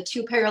music on the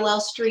two parallel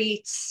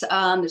streets.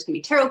 There's gonna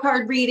be tarot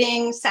card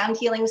reading, sound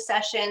healing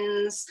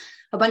sessions,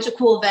 a bunch of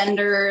cool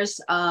vendors.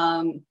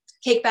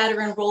 Cake Batter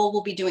and Roll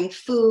will be doing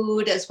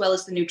food, as well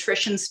as the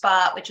nutrition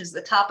spot, which is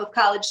the top of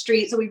College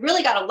Street. So we've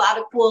really got a lot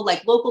of cool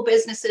like local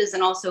businesses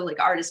and also like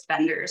artist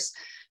vendors.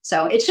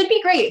 So it should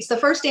be great. It's the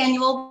first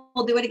annual.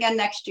 We'll do it again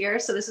next year.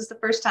 So this is the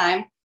first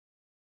time.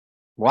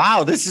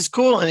 Wow, this is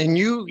cool. And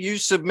you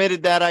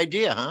submitted that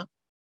idea, huh?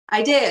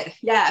 I did,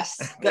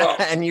 yes. Well,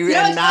 and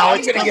now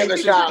it's going to give a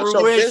shout.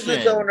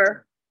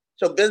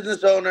 So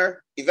business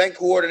owner, event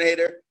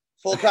coordinator,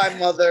 full-time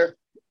mother,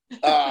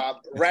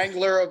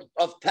 wrangler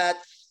of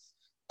pets,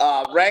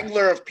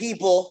 wrangler of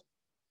people,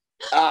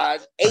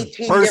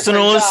 18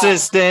 personal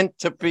assistant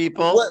to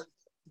people.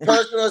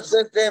 Personal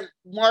assistant,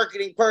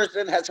 marketing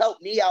person, has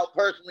helped me out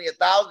personally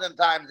 1,000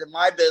 times in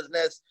my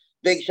business.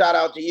 Big shout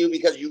out to you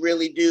because you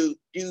really do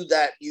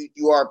that.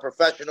 You are a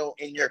professional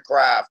in your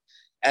craft.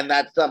 And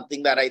that's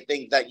something that I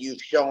think that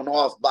you've shown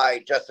off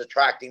by just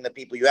attracting the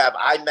people you have.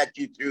 I met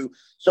you through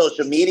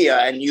social media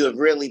and you have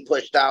really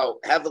pushed out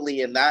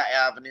heavily in that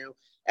avenue.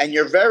 And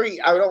you're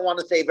I don't want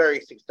to say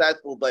very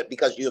successful, but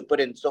because you have put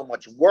in so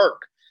much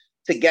work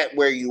to get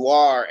where you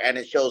are and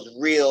it shows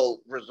real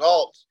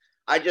results.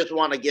 I just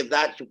want to give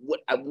that to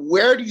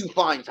where do you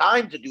find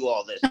time to do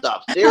all this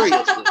stuff?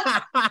 Seriously.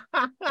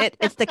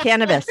 It's the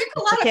cannabis.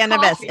 It's the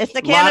cannabis. It's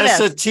the A lot cannabis.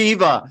 of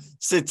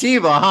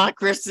sativa, huh,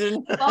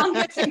 Kristen? Long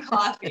hits and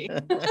coffee.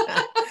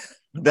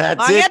 That's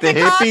Long it. hits The and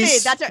coffee.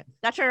 hippies.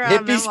 That's your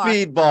Hippie memoir.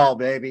 speedball,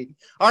 baby.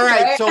 All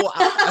right. So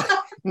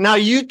now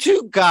you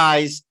two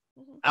guys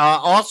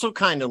also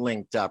kind of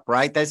linked up,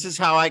 right? This is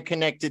how I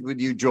connected with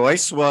you.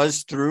 Joyce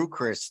was through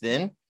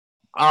Kristen.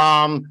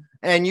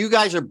 And you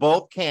guys are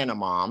both canna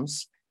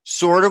moms,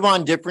 sort of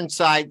on different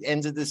side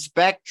ends of the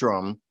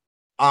spectrum.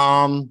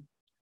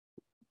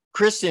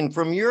 Kristen,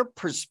 from your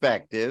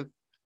perspective,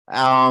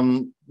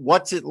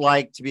 what's it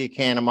like to be a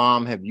canna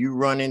mom? Have you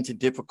run into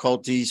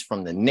difficulties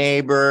from the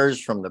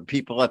neighbors, from the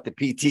people at the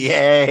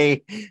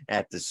PTA,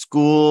 at the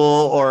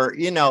school, or,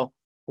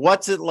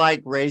 what's it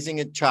like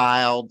raising a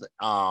child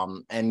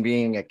and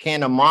being a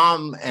canna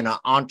mom and an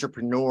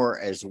entrepreneur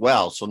as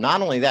well? So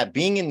not only that,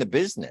 being in the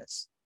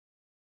business.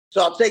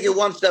 So I'll take it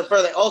one step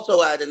further.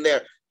 Also add in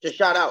there to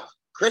shout out,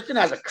 Kristen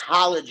has a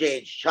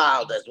college-age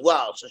child as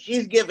well. So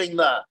she's giving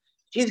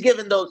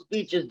those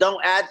speeches, don't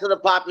add to the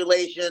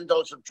population,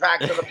 don't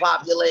subtract to the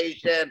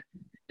population,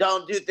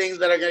 don't do things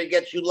that are going to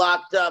get you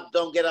locked up,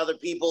 don't get other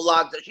people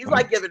locked up. She's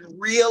like giving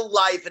real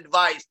life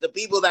advice to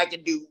people that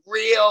can do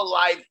real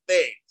life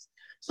things.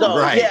 So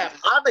yeah,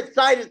 I'm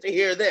excited to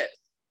hear this.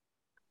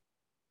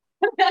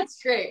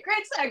 That's great.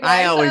 Great segue.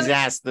 I always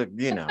ask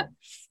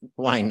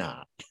why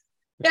not?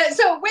 Yeah,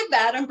 so with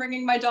that, I'm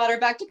bringing my daughter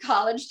back to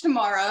college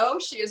tomorrow.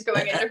 She is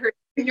going into her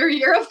senior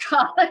year of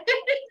college.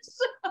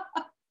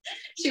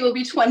 She will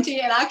be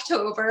 20 in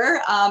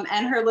October,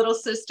 and her little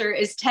sister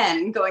is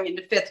 10 going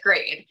into 5th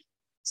grade.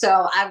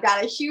 So I've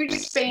got a huge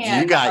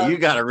span. You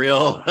got a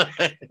real.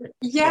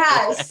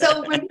 Yeah.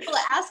 So when people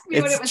ask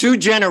me what it was, two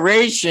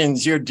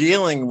generations you're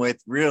dealing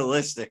with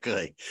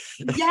realistically.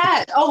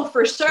 yeah. Oh,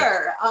 for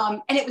sure.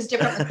 And it was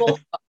different with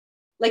both.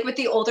 Like with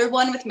the older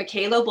one, with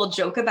Michaela, we'll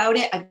joke about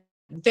it. I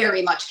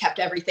very much kept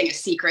everything a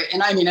secret,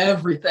 and I mean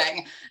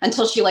everything,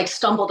 until she like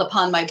stumbled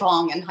upon my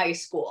bong in high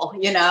school,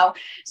 you know?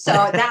 So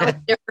that was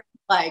different.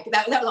 Like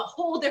that was a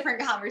whole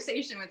different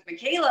conversation with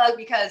Michaela,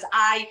 because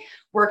I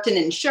worked in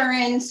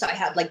insurance. So I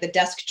had like the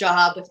desk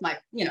job with my,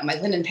 you know, my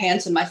linen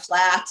pants and my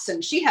flats,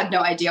 and she had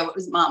no idea what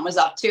mom was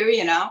up to,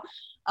 you know?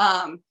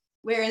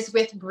 Whereas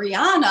with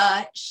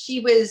Brianna, she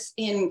was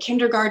in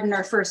kindergarten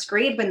or first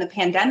grade when the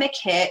pandemic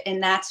hit.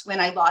 And that's when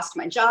I lost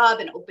my job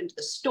and opened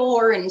the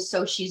store. And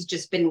so she's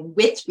just been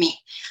with me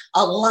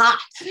a lot.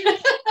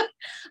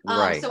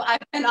 Right. So I've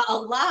been a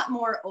lot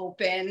more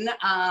open.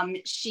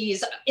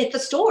 She's at the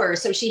store,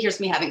 so she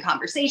hears me having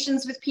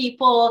conversations with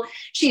people.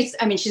 She's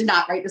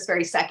not right this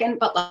very second,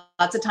 but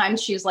lots of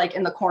times she's like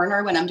in the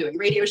corner when I'm doing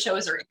radio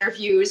shows or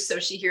interviews. So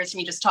she hears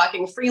me just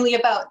talking freely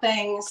about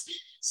things.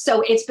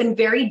 So it's been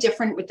very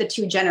different with the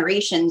two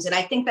generations. And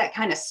I think that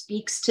kind of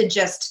speaks to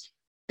just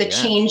the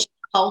change in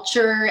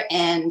culture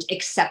and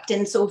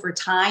acceptance over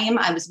time.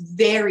 I was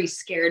very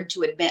scared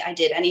to admit I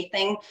did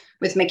anything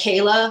with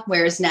Michaela,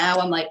 whereas now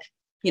I'm like,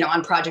 you know,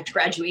 on project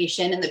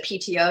graduation and the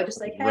PTO,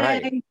 just like, hey.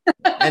 Right.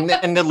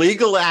 and the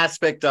legal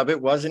aspect of it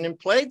wasn't in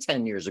play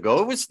 10 years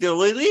ago. It was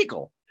still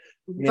illegal.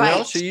 You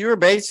know, so you were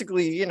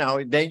basically, you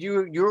know, then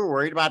you were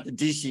worried about the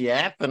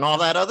DCF and all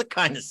that other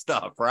kind of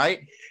stuff,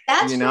 right?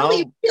 That's you know?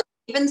 really real.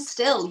 Even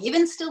still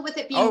with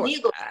it being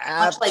legal,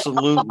 much like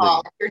absolutely.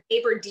 alcohol, if your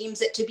neighbor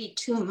deems it to be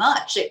too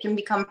much, it can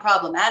become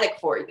problematic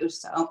for you.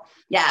 So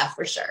yeah,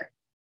 for sure.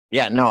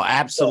 Yeah, no,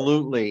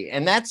 absolutely.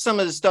 And that's some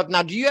of the stuff.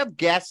 Now, do you have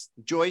guests,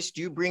 Joyce?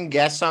 Do you bring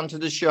guests onto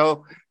the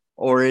show,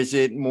 or is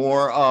it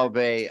more of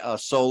a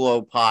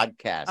solo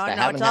podcast? Oh,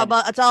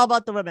 no, it's all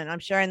about the women. I'm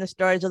sharing the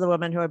stories of the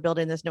women who are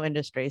building this new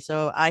industry.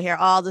 So I hear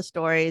all the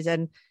stories,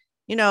 and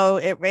you know,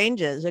 it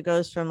ranges. It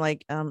goes from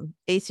like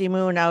AC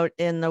Moon out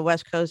in the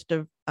west coast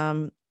of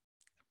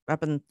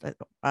up in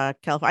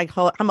California,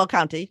 Humboldt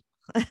County.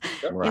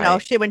 Right. You know,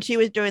 when she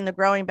was doing the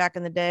growing back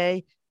in the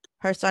day,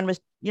 her son was,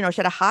 you know, she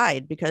had to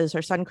hide because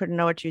her son couldn't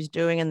know what she was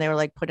doing, and they were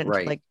like put into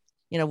like,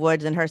 you know,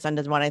 woods, and her son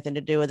doesn't want anything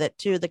to do with it.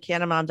 Too, the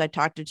Canna moms I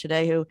talked to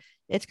today, who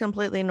it's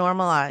completely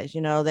normalized.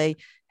 You know, they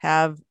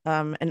have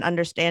an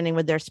understanding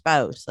with their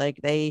spouse, like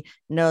they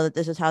know that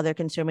this is how they're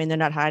consuming. They're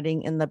not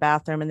hiding in the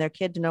bathroom, and their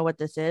kids know what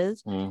this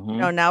is. Mm-hmm. You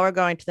know, now we're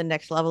going to the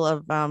next level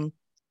of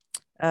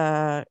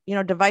you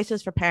know,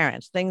 devices for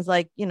parents, things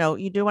like, you know,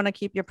 you do want to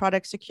keep your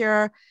product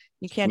secure.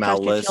 You can't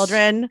trust your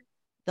children.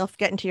 They'll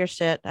get into your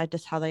shit. That's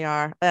just how they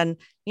are. And,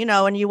 you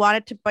know, and you want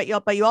it to, but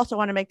you also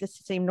want to make this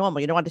seem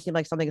normal. You don't want it to seem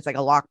like something that's like a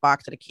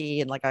lockbox and a key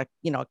and like a,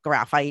 you know,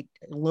 graphite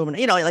aluminum,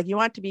 you know, like you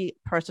want it to be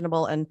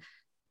personable and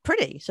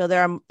pretty. So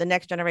there are the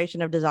next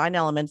generation of design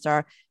elements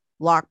are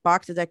lock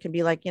boxes that can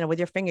be like, you know, with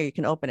your finger, you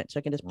can open it. So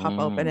it can just pop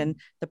open, and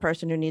the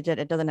person who needs it,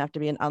 it doesn't have to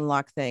be an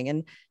unlocked thing.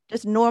 And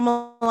just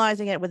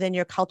normalizing it within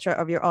your culture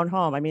of your own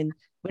home. I mean,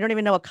 we don't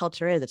even know what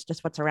culture is. It's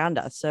just what's around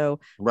us. So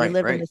we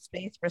lived in this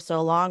space for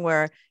so long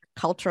where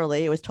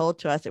culturally it was told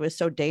to us it was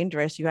so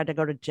dangerous. You had to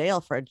go to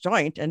jail for a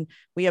joint, and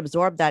we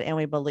absorbed that and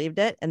we believed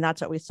it. And that's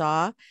what we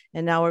saw.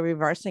 And now we're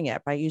reversing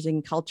it by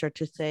using culture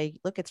to say,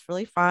 look, it's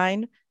really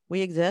fine.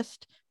 We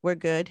exist. We're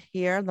good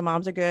here. The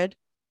moms are good.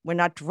 We're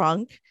not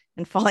drunk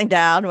and falling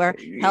down. We're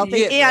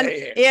healthy,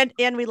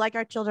 and we like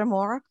our children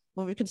more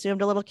when we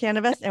consumed a little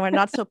cannabis, and we're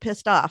not so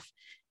pissed off.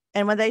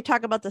 And when they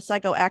talk about the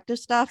psychoactive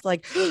stuff,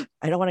 like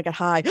I don't want to get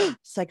high,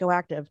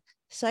 psychoactive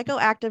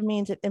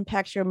means it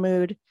impacts your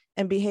mood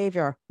and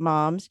behavior,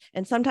 moms.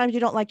 And sometimes you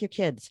don't like your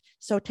kids,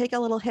 so take a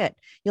little hit.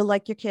 You'll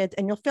like your kids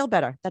and you'll feel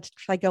better. That's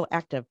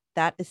psychoactive.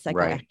 That is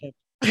psychoactive.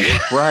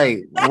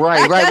 Right.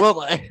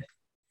 Well,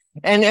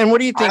 and what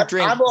do you think?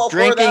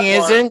 Drinking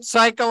isn't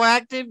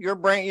psychoactive? Your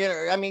brain,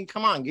 I mean,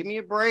 come on, give me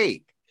a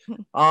break.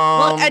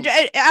 Well,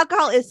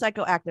 alcohol is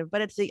psychoactive,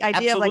 but it's the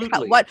idea of like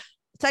what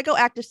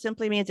psychoactive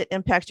simply means it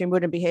impacts your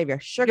mood and behavior.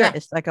 Sugar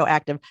is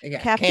psychoactive.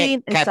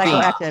 Caffeine is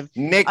psychoactive.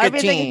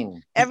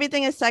 Nicotine.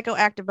 Everything is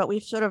psychoactive, but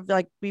we've sort of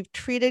like, we've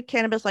treated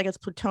cannabis like it's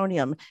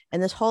plutonium.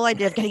 And this whole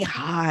idea of getting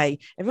high,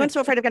 everyone's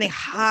so afraid of getting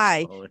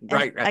high.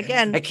 Right.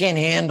 Again, I can't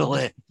handle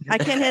it.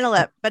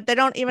 But they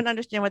don't even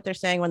understand what they're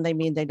saying when they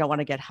mean they don't want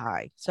to get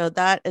high. So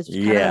that is kind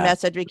of the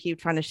message we keep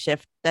trying to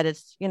shift, that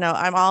it's, you know,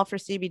 I'm all for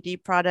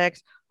CBD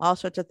products, all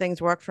sorts of things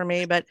work for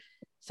me, but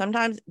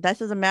sometimes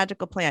this is a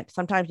magical plant.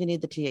 Sometimes you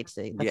need the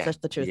THC. That's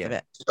just the truth of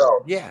it.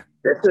 So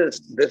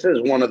this is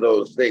one of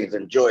those things.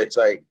 And Joy, it's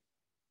like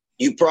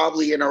you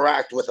probably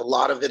interact with a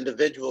lot of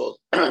individuals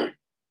that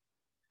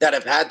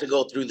have had to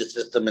go through the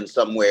system in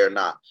some way or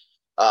not.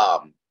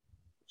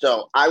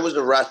 So I was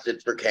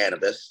arrested for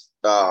cannabis,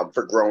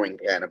 for growing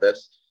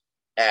cannabis,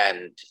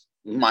 and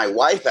my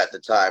wife at the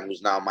time,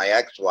 who's now my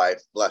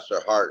ex-wife, bless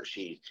her heart,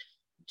 she's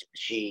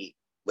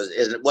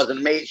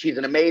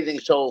an amazing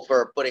soul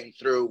for putting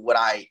through what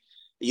I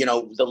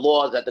the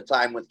laws at the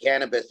time with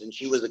cannabis, and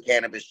she was a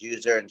cannabis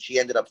user, and she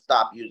ended up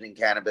stop using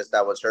cannabis.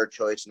 That was her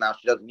choice. Now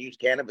she doesn't use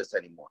cannabis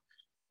anymore.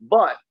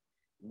 But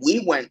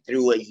we went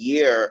through a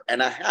year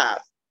and a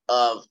half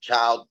of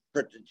child.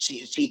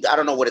 I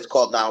don't know what it's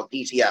called now.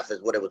 DCF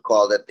is what it was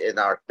called in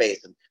our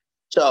space. And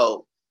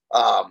so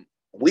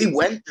we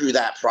went through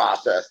that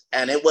process,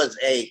 and it was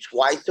a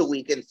twice a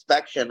week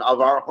inspection of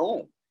our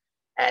home.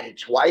 And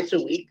twice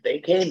a week they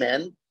came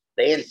in,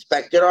 they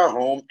inspected our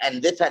home,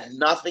 and this had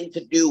nothing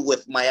to do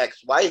with my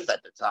ex-wife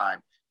at the time,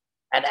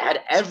 and it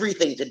had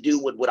everything to do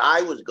with what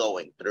I was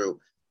going through.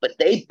 But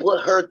they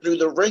put her through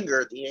the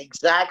ringer the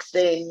exact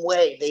same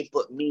way they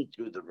put me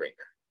through the ringer.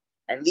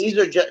 And these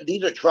are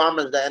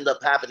traumas that end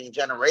up happening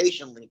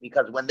generationally,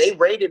 because when they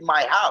raided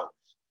my house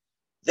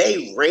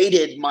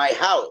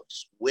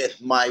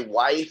with my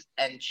wife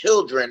and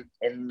children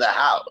in the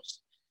house.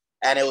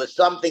 And it was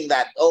something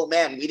that, oh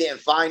man, we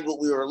didn't find what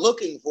we were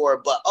looking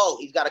for, but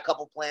he's got a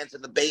couple plants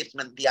in the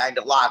basement behind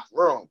a locked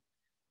room.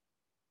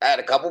 I had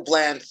a couple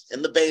plants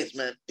in the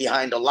basement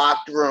behind a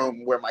locked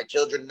room where my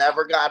children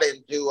never got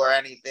into or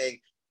anything.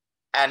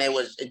 And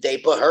they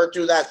put her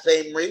through that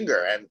same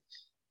ringer. And,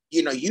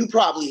 you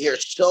probably hear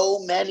so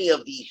many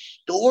of these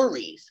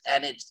stories,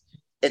 and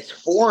it's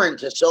foreign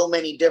to so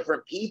many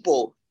different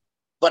people,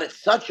 but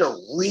it's such a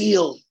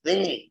real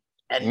thing.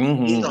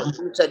 And, you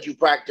said you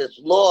practice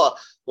law.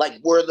 Like,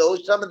 were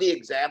those some of the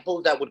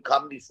examples that would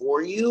come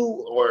before you?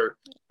 Or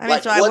I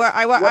mean, so I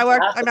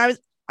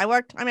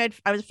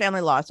was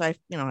family law. So I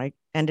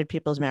ended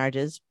people's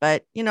marriages,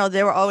 but,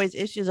 there were always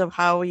issues of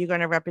how are you going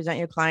to represent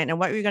your client and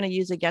what you're going to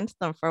use against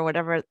them for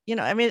whatever,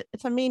 I mean,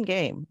 it's a mean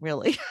game,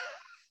 really.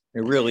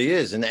 It really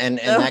is. And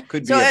that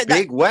could be a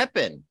big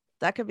weapon.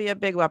 That could be a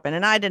big weapon.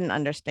 And I didn't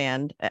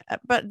understand,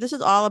 but this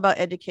is all about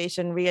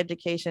education,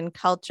 re-education,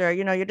 culture.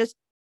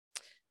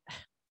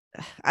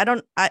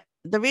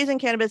 The reason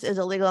cannabis is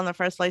illegal in the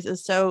first place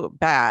is so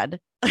bad.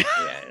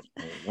 Yeah,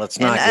 let's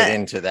not get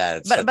into that.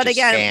 It's such a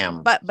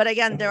scam. But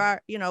again,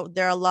 there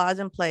are laws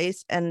in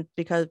place, and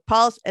because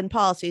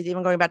policies,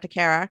 even going back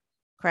to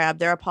Crab,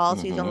 there are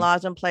policies and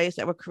laws in place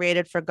that were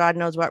created for God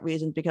knows what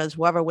reasons, because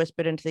whoever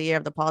whispered into the ear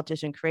of the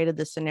politician created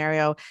this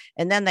scenario,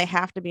 and then they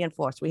have to be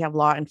enforced. We have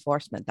law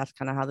enforcement. That's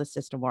kind of how the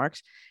system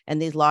works.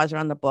 And these laws are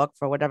on the book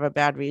for whatever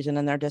bad reason,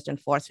 and they're just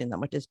enforcing them,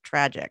 which is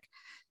tragic.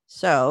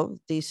 So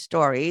these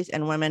stories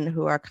and women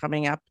who are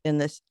coming up in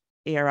this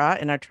era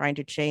and are trying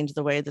to change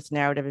the way this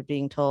narrative is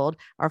being told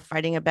are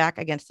fighting back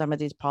against some of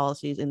these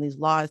policies and these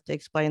laws to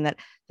explain that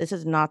this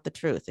is not the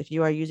truth. If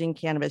you are using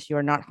cannabis, you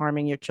are not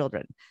harming your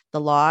children. The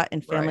law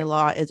and family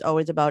law is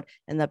always about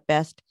in the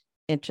best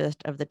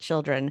interest of the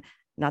children.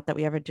 Not that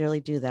we ever really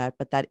do that,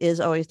 but that is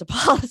always the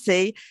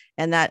policy,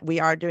 and that we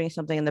are doing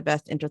something in the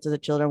best interest of the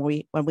children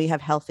when we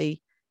have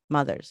healthy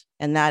mothers.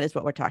 And that is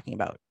what we're talking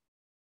about.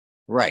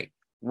 Right.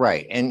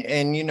 And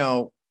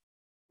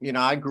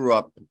I grew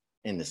up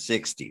in the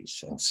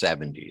 60s and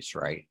 70s,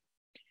 right?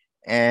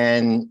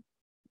 And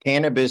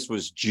cannabis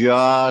was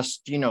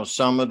just,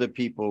 some of the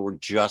people were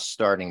just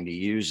starting to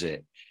use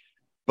it.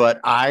 But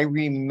I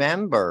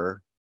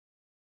remember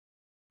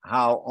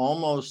how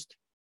almost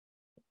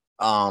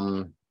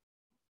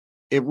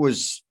it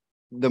was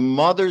the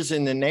mothers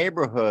in the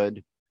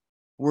neighborhood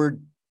were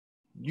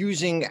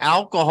using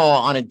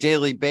alcohol on a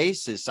daily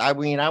basis. I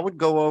mean, I would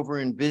go over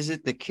and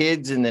visit the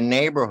kids in the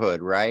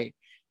neighborhood, right?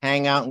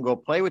 Hang out and go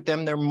play with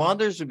them. Their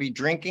mothers would be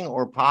drinking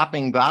or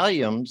popping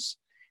volumes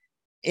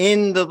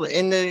in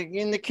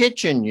the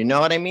kitchen, you know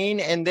what I mean?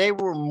 And they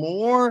were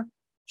more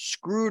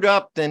screwed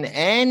up than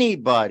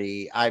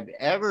anybody I've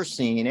ever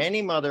seen,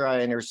 any mother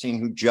I've ever seen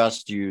who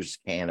just used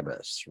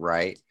cannabis,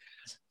 right?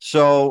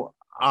 So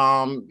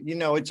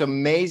it's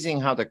amazing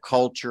how the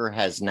culture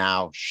has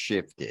now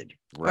shifted,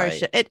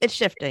 right? It's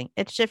shifting.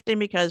 It's shifting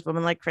because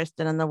women like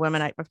Kristen and the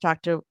women I've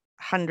talked to,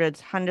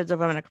 hundreds of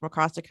women from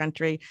across the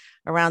country,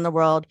 around the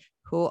world,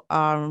 who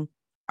are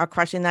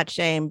crushing that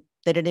shame.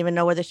 They didn't even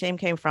know where the shame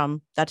came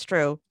from. That's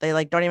true.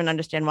 They don't even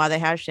understand why they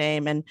have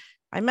shame. And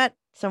I met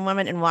some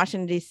women in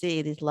Washington,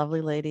 D.C., these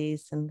lovely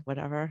ladies and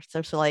whatever,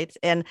 socialites,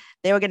 and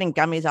they were getting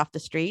gummies off the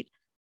street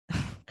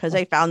because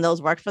they found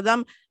those worked for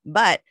them.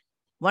 But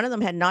one of them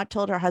had not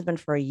told her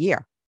husband for a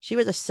year. She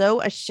was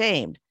so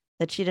ashamed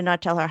that she did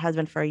not tell her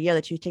husband for a year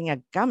that she was taking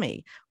a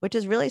gummy, which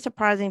is really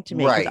surprising to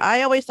me. Because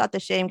I always thought the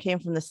shame came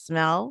from the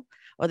smell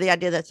or the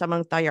idea that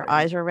someone thought your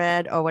eyes were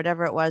red or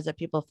whatever it was that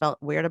people felt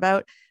weird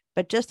about.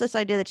 But just this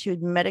idea that she was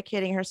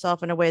medicating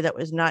herself in a way that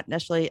was not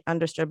necessarily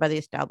understood by the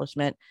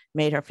establishment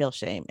made her feel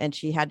shame. And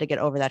she had to get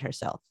over that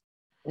herself.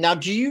 Now,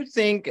 do you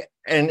think,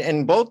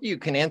 and both of you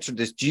can answer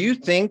this, do you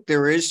think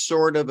there is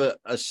sort of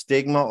a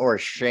stigma or a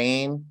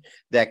shame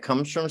that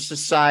comes from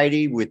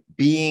society with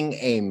being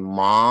a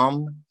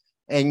mom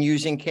and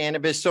using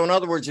cannabis? So in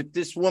other words, if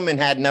this woman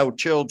had no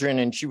children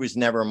and she was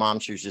never a mom,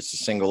 she was just a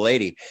single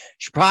lady,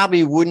 she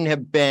probably wouldn't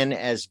have been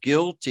as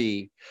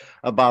guilty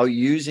about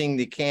using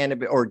the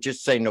cannabis, or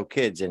just say no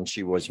kids and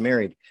she was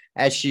married,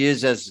 as she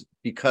is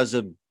because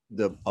of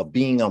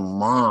being a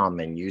mom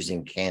and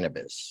using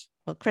cannabis.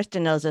 Well,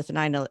 Kristen knows this, and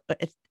I know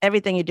it's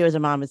everything you do as a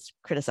mom is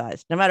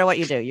criticized. No matter what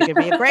you do, you can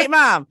be a great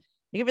mom,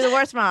 you can be the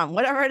worst mom,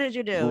 whatever it is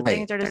you do. Right.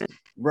 Things are just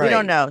Right. we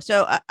don't know.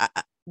 So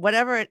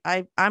whatever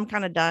I'm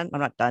kind of done. I'm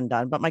not done,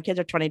 but my kids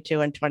are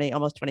 22 and 20,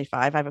 almost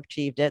 25. I've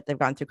achieved it. They've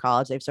gone through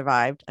college. They've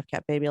survived. I've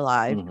kept baby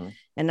alive,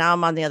 and now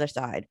I'm on the other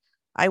side.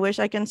 I wish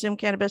I consumed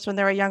cannabis when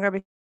they were younger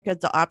because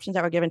the options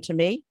that were given to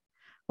me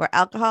were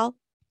alcohol,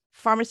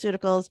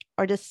 pharmaceuticals,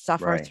 or just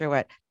suffer through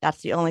it.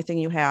 That's the only thing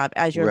you have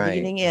as you're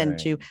leaning in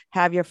to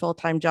have your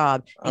full-time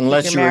job and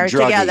unless keep your you're marriage a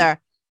druggie.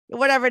 together.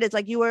 Whatever it is,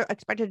 like you were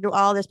expected to do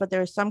all this, but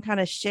there's some kind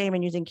of shame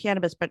in using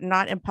cannabis, but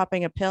not in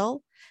popping a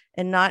pill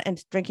and not in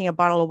drinking a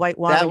bottle of white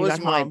wine. That was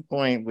my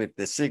point with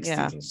the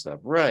 60s and stuff.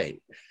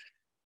 Right.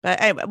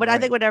 But anyway, I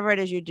think whatever it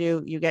is you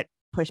do, you get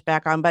pushed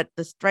back on. But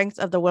the strengths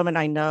of the women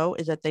I know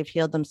is that they've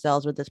healed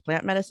themselves with this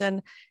plant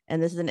medicine.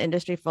 And this is an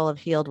industry full of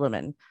healed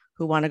women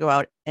who want to go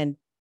out and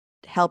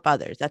help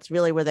others. That's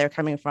really where they're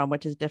coming from,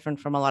 which is different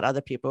from a lot of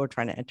other people who are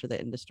trying to enter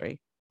the industry.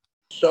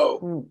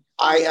 So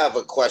I have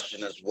a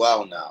question as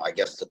well now, I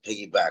guess, to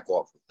piggyback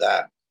off of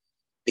that,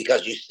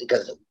 because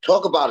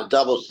talk about a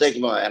double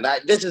stigma, and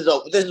this is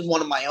one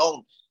of my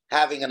own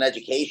having an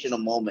educational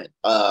moment.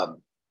 How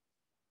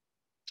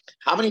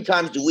many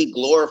times do we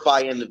glorify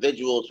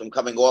individuals from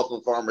coming off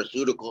of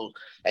pharmaceuticals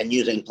and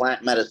using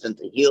plant medicine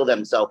to heal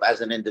themselves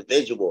as an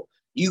individual?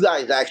 You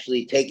guys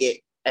actually take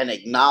it and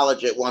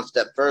acknowledge it one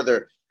step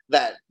further,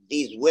 that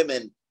these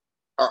women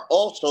are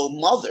also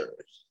mothers.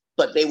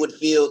 But they would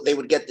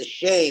get the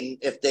shame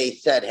if they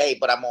said, hey,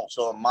 but I'm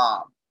also a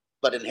mom.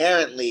 But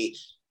inherently,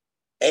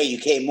 hey, you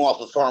came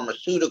off of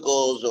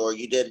pharmaceuticals or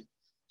you did.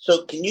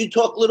 So can you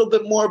talk a little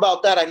bit more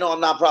about that? I know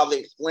I'm not probably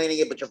explaining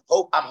it, but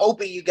I'm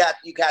hoping you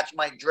catch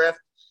my drift.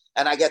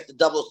 And I guess the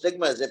double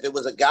stigma is if it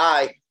was a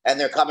guy and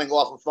they're coming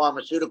off of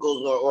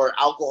pharmaceuticals or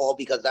alcohol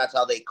because that's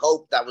how they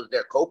cope, that was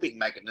their coping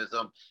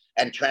mechanism,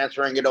 and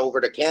transferring it over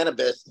to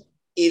cannabis,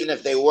 even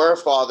if they were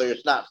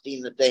fathers, not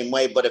seen the same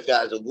way. But if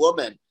as a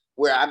woman,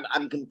 where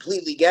I'm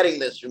completely getting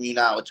this from you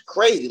now. It's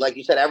crazy. Like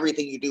you said,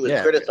 everything you do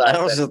is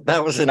criticized.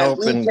 That was an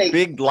open,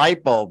 big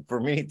light bulb for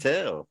me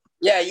too.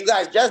 Yeah, you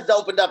guys just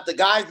opened up the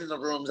guys in the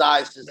room's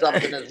eyes to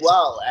something as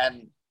well.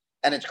 And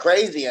it's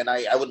crazy. And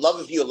I would love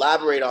if you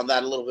elaborate on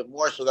that a little bit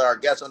more so that our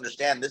guests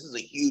understand this is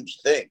a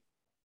huge thing.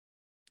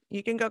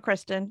 You can go,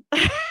 Kristen.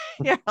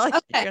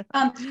 Okay.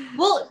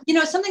 Well,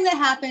 something that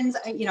happens,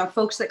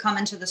 folks that come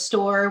into the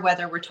store,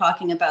 whether we're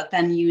talking about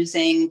them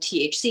using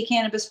THC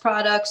cannabis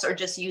products or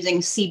just using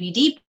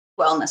CBD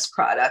wellness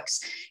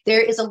products,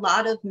 there is a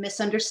lot of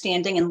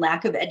misunderstanding and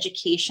lack of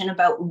education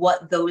about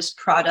what those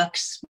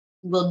products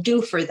will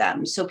do for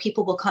them. So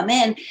people will come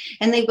in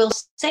and they will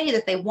say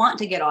that they want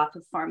to get off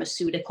of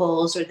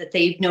pharmaceuticals or that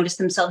they've noticed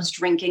themselves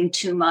drinking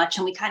too much.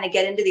 And we kind of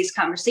get into these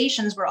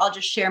conversations where I'll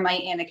just share my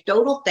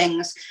anecdotal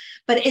things.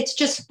 But it's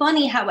just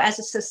funny how as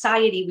a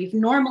society, we've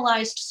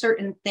normalized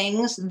certain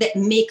things that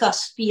make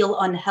us feel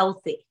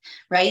unhealthy,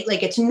 right?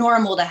 Like it's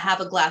normal to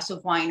have a glass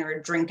of wine or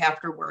a drink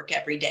after work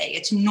every day.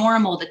 It's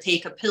normal to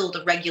take a pill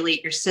to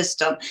regulate your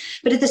system.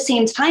 But at the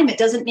same time, it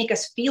doesn't make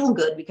us feel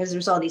good because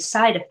there's all these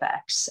side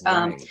effects.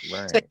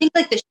 Right. So I think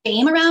like the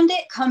shame around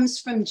it comes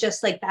from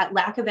just like that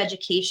lack of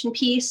education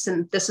piece.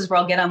 And this is where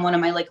I'll get on one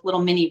of my like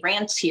little mini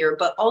rants here,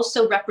 but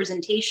also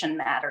representation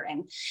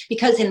mattering,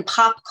 because in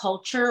pop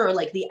culture or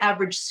like the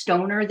average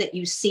stoner that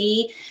you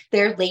see,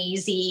 they're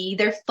lazy,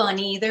 they're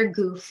funny, they're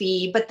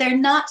goofy, but they're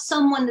not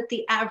someone that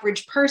the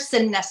average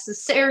person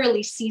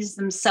necessarily sees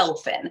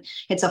themselves in.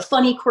 It's a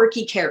funny,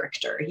 quirky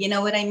character. You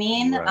know what I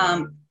mean?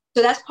 Right.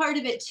 So that's part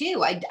of it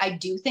too. I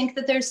do think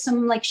that there's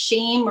some like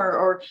shame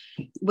or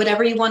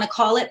whatever you want to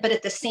call it. But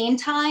at the same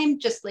time,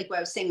 just like what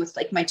I was saying with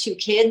like my two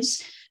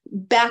kids,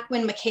 back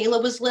when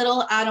Michaela was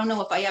little, I don't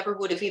know if I ever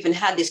would have even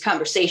had these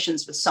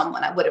conversations with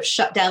someone. I would have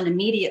shut down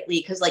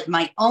immediately because like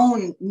my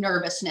own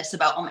nervousness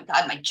about, oh my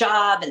God, my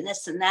job and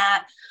this and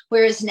that.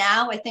 Whereas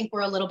now I think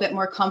we're a little bit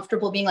more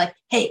comfortable being like,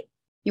 hey,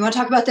 you want to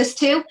talk about this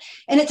too?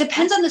 And it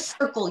depends on the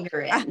circle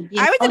you're in.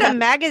 I was in a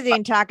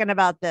magazine talking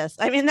about this.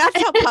 I mean, that's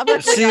how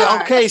public we See,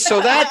 are. okay, so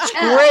that's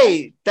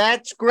great.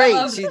 That's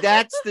great. See,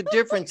 that's the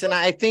difference. And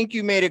I think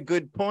you made a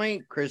good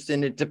point,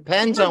 Kristen. It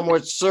depends on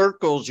what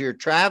circles you're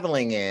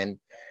traveling in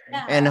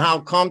and how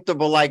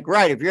comfortable, like,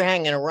 right, if you're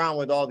hanging around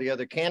with all the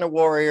other canna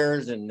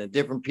warriors and the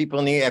different people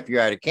if you're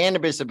at a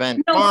cannabis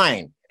event,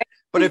 fine.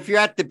 But if you're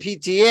at the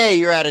PTA,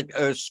 you're at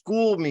a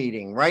school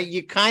meeting, right?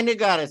 You kind of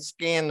got to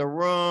scan the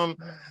room.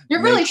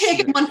 You're really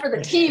taking one for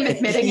the team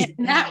admitting it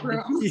in that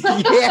room.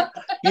 Yeah,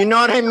 you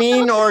know what I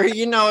mean? Or,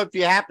 if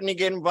you happen to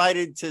get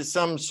invited to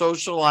some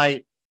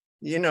socialite,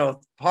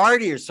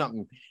 party or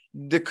something,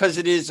 because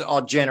it is a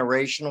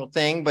generational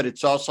thing, but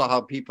it's also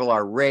how people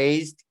are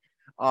raised.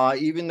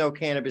 Even though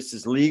cannabis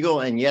is legal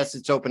and yes,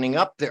 it's opening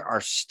up, there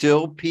are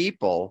still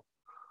people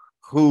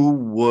who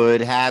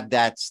would have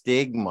that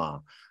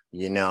stigma.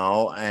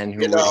 And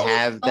who would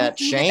have that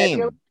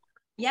shame.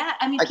 Yeah,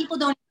 I mean, people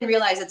don't even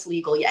realize it's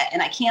legal yet,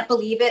 and I can't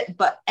believe it.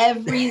 But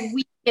every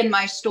week in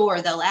my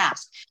store, they'll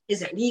ask,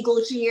 "Is it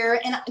legal here?"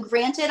 And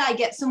granted, I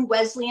get some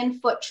Wesleyan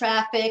foot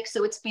traffic,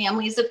 so it's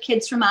families of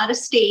kids from out of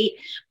state.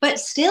 But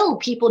still,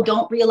 people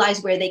don't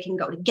realize where they can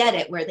go to get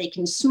it, where they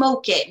can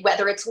smoke it,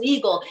 whether it's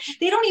legal.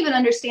 They don't even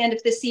understand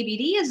if the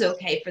CBD is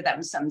okay for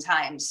them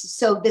sometimes.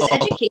 So this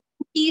education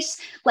piece,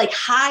 like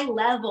high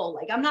level,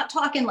 like I'm not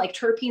talking like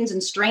terpenes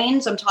and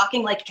strains. I'm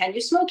talking like, can you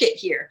smoke it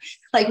here?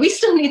 Like we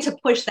still need to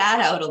push that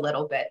out a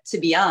little bit, to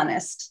be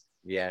honest.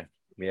 Yeah.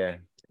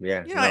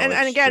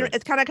 And again,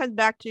 it kind of comes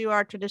back to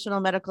our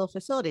traditional medical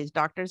facilities.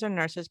 Doctors and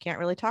nurses can't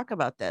really talk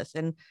about this.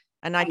 And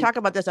I talk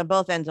about this on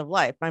both ends of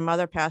life. My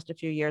mother passed a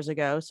few years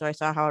ago, so I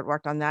saw how it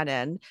worked on that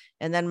end.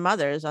 And then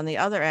mothers on the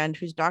other end,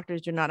 whose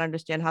doctors do not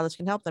understand how this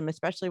can help them,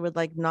 especially with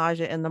like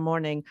nausea in the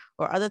morning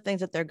or other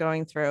things that they're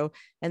going through.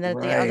 And then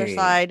at the other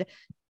side,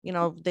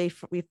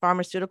 we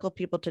pharmaceutical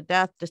people to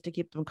death just to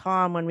keep them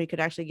calm when we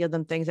could actually give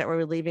them things that were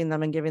relieving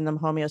them and giving them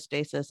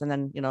homeostasis. And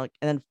then,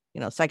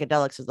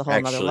 psychedelics is the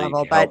whole other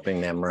level.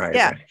 Helping them, right?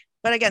 Yeah.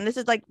 But again, this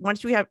is like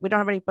once we don't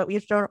have any, but we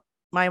have to.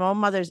 My own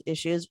mother's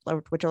issues,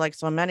 which are like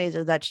so many,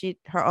 is that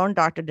her own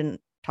doctor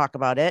didn't talk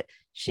about it.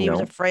 She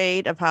was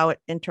afraid of how it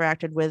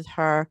interacted with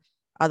her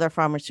other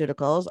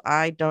pharmaceuticals.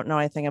 I don't know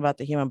anything about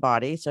the human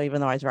body. So even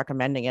though I was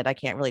recommending it, I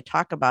can't really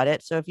talk about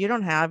it. So if you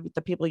don't have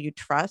the people you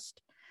trust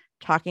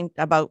talking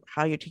about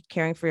how you're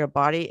caring for your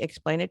body,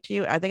 explain it to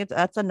you. I think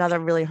that's another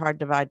really hard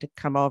divide to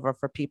come over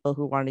for people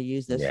who want to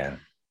use this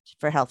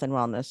for health and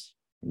wellness.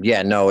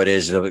 Yeah, no, it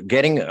is.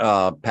 Getting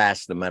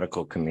past the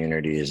medical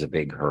community is a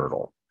big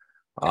hurdle.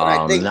 And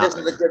I think this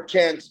is a good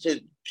chance to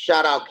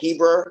shout out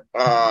Kibra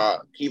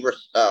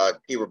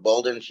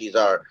Bolden. She's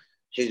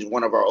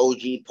one of our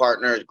OG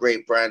partners,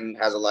 great friend,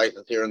 has a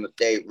license here in the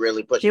state,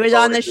 really pushing. She was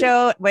on the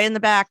show way in the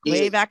back,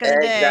 way back in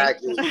the day.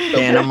 Exactly.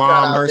 And a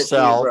mom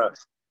herself.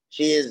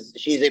 She's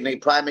a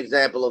prime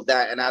example of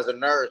that. And as a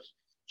nurse,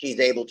 she's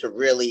able to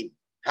really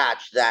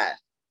patch that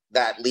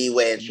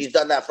leeway. And she's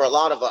done that for a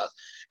lot of us.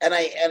 And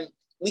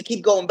we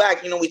keep going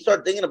back, we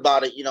start thinking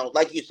about it,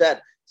 like you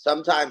said,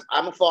 sometimes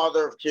I'm a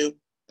father of two.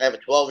 I have a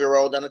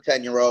 12-year-old and a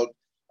 10-year-old.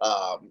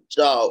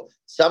 So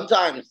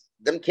sometimes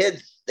them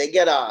kids, they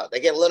get a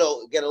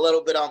little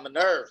bit on the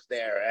nerves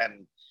there.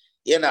 And,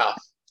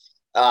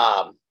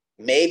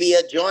 maybe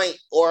a joint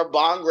or a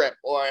bong rip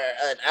or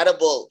an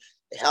edible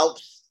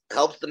helps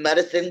the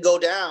medicine go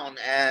down.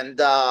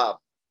 And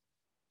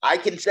I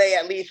can say,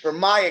 at least from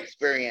my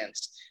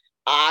experience,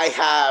 I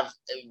have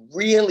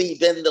really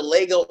been the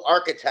Lego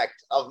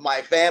architect of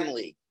my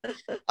family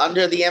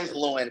under the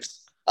influence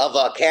of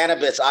a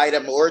cannabis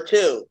item or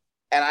two.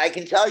 And I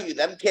can tell you,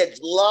 them kids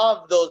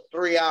love those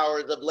 3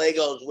 hours of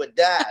Legos with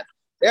dad.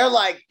 They're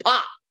like,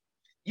 Pop,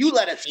 you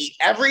let us eat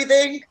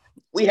everything.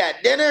 We had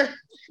dinner.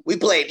 We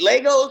played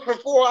Legos for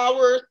 4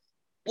 hours.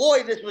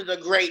 Boy, this was a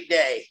great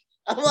day.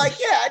 I'm like,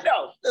 yeah, I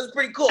know. That's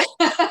pretty cool.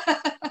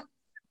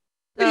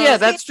 Yeah,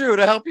 that's true.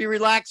 To help you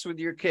relax with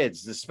your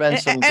kids, to spend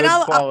some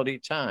good quality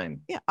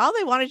time. Yeah, all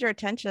they want is your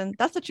attention.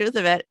 That's the truth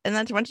of it. And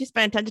then once you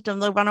spend attention to them,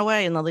 they'll run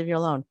away and they'll leave you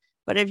alone.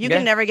 But if you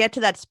can never get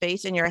to that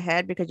space in your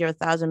head because you have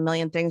 1,000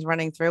 million things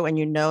running through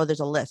and there's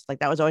a list, like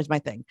that was always my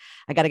thing.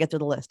 I got to get through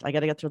the list. I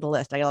got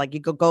you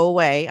go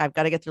away. I've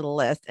got to get through the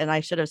list. And I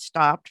should have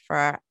stopped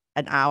for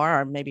an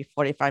hour or maybe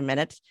 45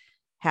 minutes,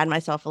 had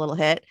myself a little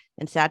hit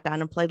and sat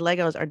down and played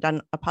Legos or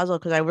done a puzzle.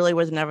 Cause I really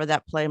was never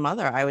that play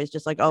mother. I was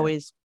just like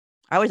always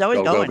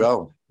going.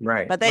 Go.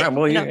 Right. But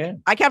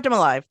I kept them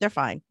alive. They're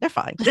fine.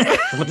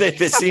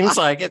 It seems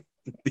like it.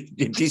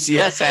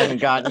 DCS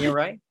hadn't gotten you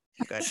right.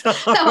 Good. No,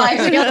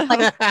 I feel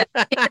like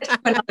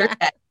another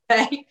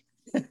day.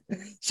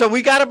 So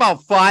we got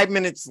about 5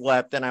 minutes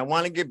left, and I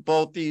want to give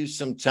both of you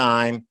some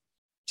time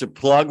to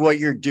plug what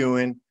you're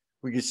doing.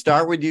 We can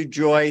start with you,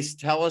 Joyce.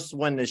 Tell us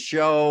when the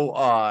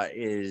show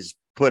is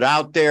put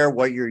out there,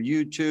 what your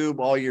YouTube,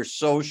 all your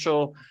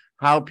social,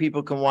 how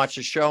people can watch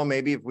the show.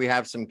 Maybe if we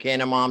have some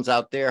Canna Moms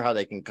out there, how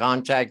they can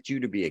contact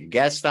you to be a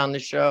guest on the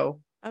show.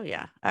 Oh,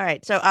 yeah. All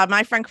right. So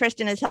my friend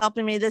Kristen is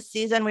helping me this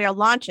season. We are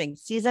launching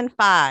season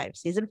 5 of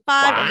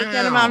the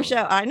Canna Mom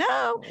Show. I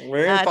know.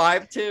 We're in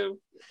 5 too.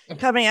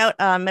 Coming out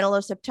middle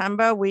of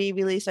September. We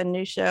release a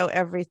new show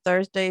every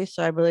Thursday.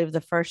 So I believe the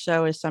first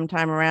show is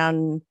sometime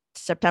around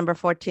September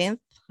 14th,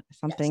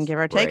 give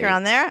or take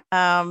around there.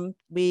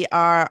 We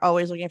are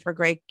always looking for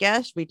great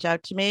guests. Reach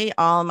out to me.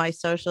 All my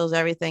socials,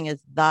 everything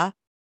is the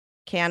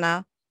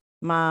Canna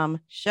Mom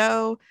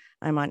Show.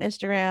 I'm on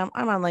Instagram.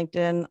 I'm on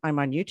LinkedIn. I'm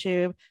on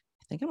YouTube.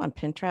 I think I'm on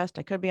Pinterest.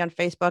 I could be on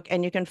Facebook,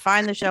 and you can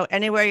find the show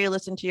anywhere you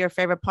listen to your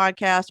favorite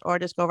podcast, or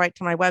just go right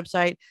to my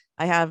website.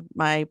 I have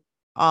my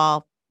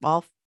all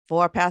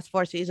past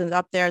 4 seasons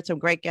up there. Some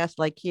great guests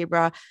like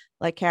Kibra,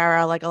 like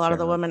Kara, like a lot of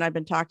the women I've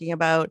been talking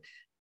about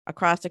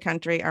across the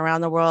country,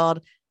 around the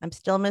world. I'm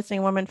still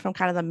missing women from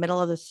kind of the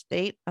middle of the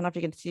state. I don't know if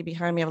you can see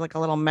behind me, I have like a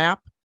little map.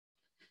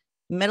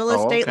 Middle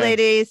of state,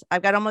 ladies.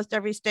 I've got almost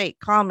every state.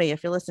 Call me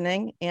if you're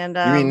listening. And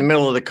you mean the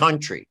middle of the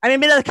country? I mean,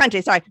 middle of the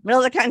country. Sorry,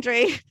 middle of the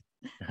country.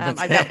 I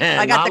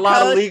got Not the a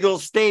lot of code. legal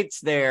states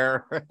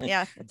there.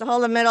 Yeah, it's a whole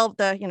the middle,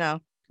 the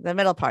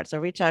middle part. So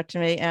reach out to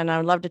me, and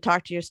I'd love to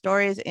talk to your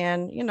stories.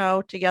 And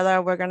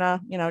together we're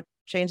gonna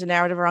change the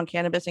narrative around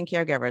cannabis and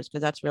caregivers,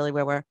 because that's really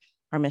where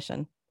our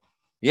mission.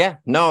 Yeah,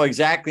 no,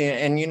 exactly.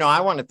 And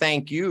I want to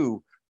thank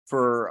you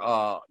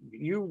for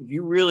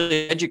you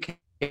really educated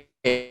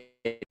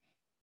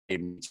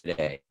me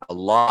today a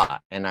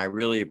lot, and I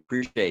really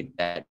appreciate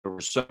that. There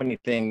were so many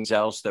things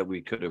else that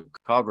we could have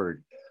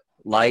covered,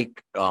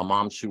 like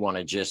moms who want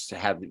to just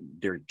have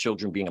their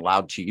children being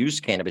allowed to use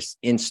cannabis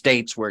in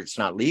states where it's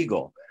not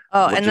legal.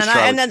 Oh, With and the then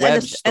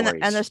Charlotte's Web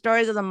and the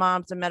stories of the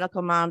moms, the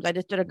medical moms. I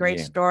just did a great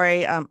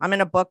story. I'm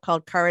in a book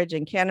called Courage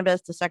in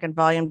Cannabis. The second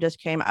volume just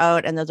came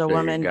out, and there's a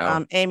woman,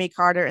 Amy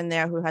Carter, in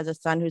there who has a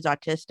son who's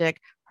autistic.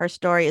 Her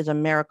story is a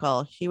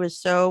miracle. He was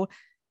so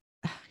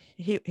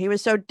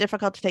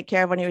difficult to take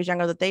care of when he was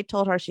younger that they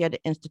told her she had to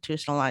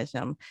institutionalize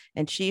him,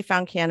 and she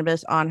found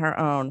cannabis on her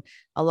own.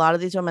 A lot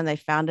of these women, they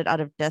found it out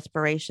of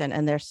desperation,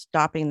 and they're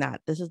stopping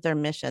that. This is their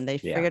mission. They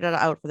figured it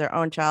out for their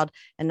own child,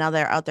 and now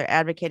they're out there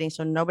advocating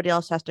so nobody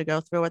else has to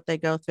go through what they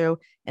go through.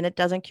 And it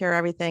doesn't cure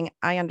everything.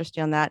 I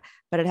understand that,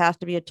 but it has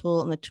to be a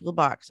tool in the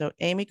toolbox. So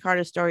Amy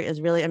Carter's story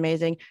is really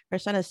amazing. Her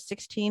son is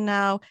 16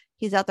 now.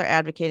 He's out there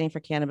advocating for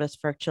cannabis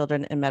for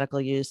children in medical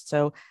use.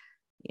 So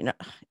it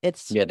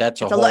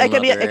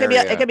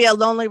could be a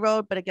lonely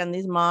road, but again,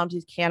 these moms,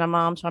 these canna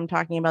moms who I'm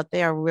talking about,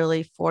 they are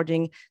really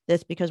forging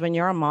this, because when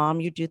you're a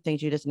mom, you do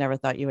things you just never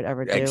thought you would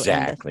ever do.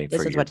 Exactly.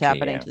 This is what's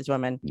happening to these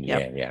women.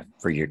 Yeah,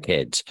 for your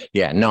kids.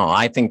 Yeah, no,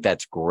 I think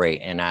that's great.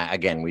 And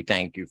again, we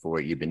thank you for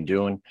what you've been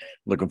doing.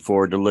 Looking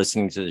forward to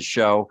listening to the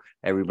show.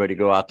 Everybody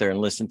go out there and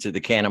listen to the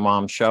Canna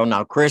Mom show.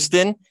 Now,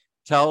 Kristen,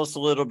 tell us a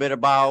little bit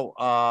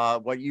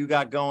about what you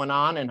got going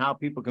on and how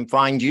people can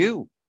find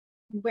you.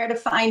 Where to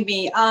find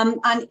me? On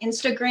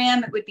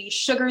Instagram, it would be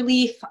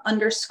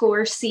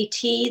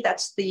sugarleaf_CT.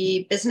 That's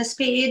the business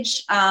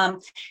page. And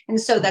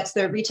so that's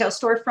the retail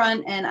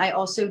storefront. And I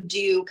also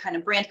do kind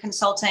of brand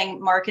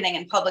consulting, marketing,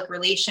 and public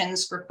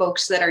relations for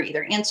folks that are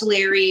either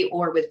ancillary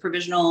or with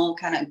provisional,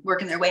 kind of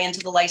working their way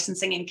into the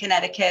licensing in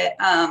Connecticut.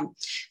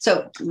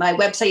 So my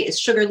website is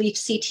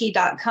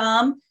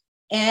sugarleafct.com.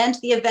 And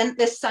the event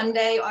this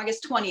Sunday,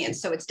 August 20th.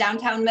 So it's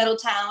downtown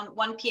Middletown,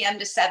 1 p.m.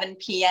 to 7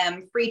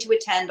 p.m., free to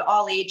attend,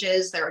 all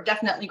ages. There are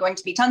definitely going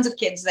to be tons of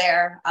kids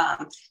there.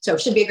 So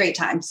it should be a great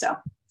time. So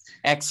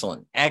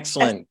excellent.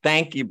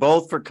 Thank you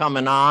both for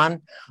coming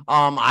on.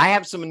 I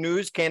have some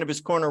news.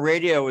 Cannabis Corner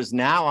Radio is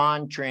now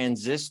on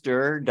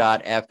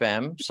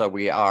transistor.fm. So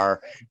we are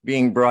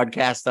being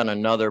broadcast on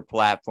another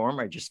platform.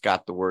 I just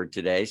got the word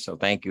today. So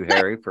thank you,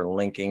 Harry, for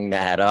linking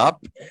that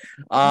up.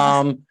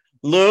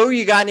 Lou,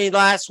 you got any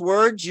last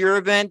words? Your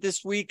event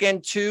this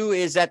weekend, too,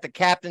 is at the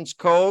Captain's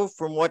Cove.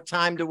 From what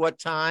time to what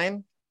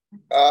time?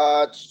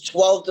 It's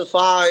 12 to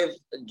 5.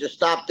 Just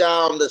stop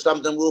down. The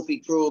Something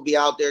Wolfie crew will be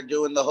out there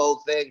doing the whole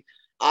thing.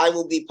 I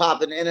will be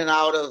popping in and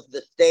out of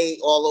the state,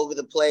 all over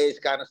the place,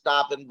 kind of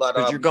stopping.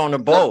 But you're going to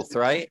both,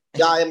 right?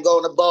 Yeah, I am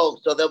going to both.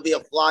 So there'll be a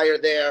flyer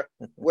there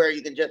where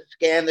you can just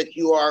scan the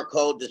QR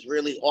code. This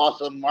really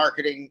awesome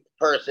marketing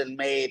person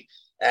made.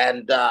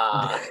 And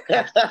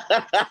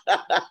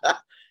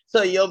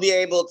so you'll be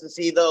able to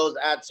see those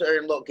at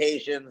certain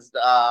locations,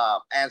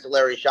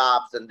 ancillary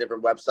shops and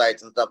different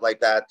websites and stuff like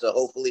that. So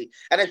hopefully,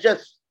 and it's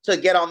just to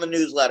get on the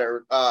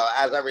newsletter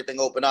as everything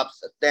opens up,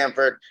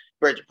 Stanford,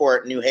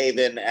 Bridgeport, New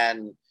Haven,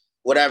 and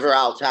whatever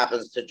else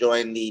happens to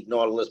join the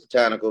Nautilus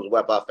Botanicals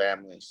WEPA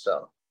family.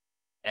 So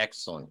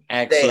excellent.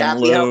 Stay happy,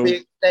 Lou.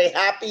 stay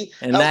happy.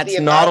 And that's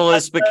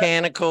Nautilus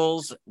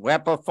Botanicals,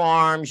 WEPA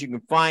Farms. You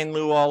can find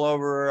Lou all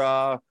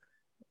over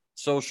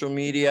social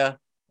media.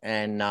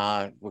 And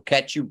we'll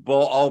catch you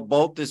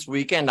both this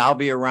weekend. I'll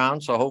be around,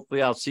 so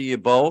hopefully I'll see you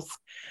both.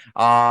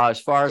 As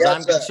far as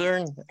I'm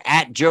concerned,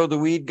 at Joe the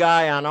Weed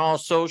Guy on all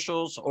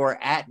socials, or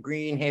at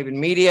Greenhaven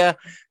Media,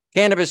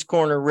 Cannabis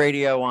Corner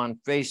Radio on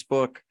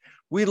Facebook.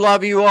 We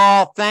love you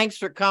all. Thanks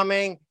for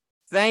coming.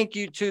 Thank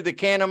you to the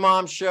Canna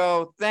Mom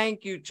Show.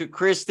 Thank you to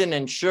Kristen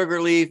and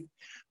Sugarleaf.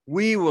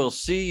 We will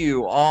see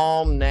you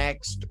all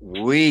next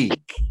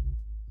week.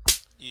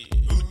 Yeah.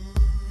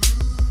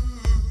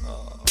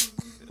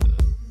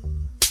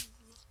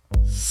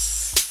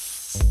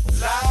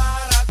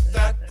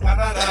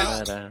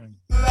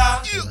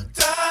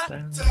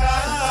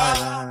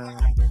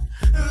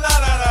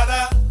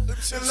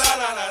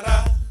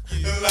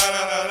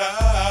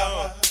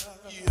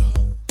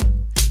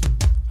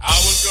 I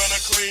was gonna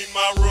clean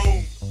my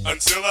room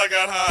until I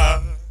got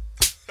high.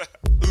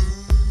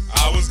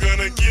 I was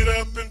gonna get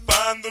up and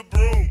find the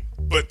broom,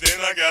 but then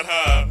I got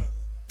high.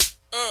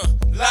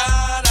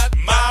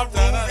 My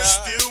room is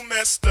still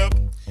messed up,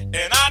 and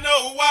I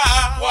know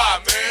why.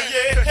 Why, man?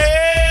 Yeah,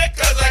 hey,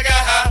 'cause I got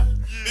high.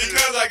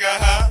 Because I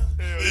got high.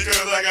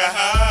 Because I got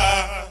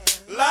high.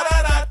 La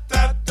da da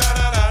da da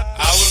da da.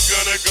 I was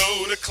gonna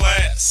go to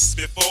class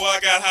before I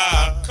got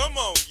high. Come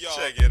on, y'all.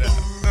 Check it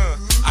out.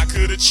 I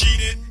could have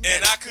cheated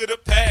and I could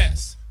have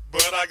passed,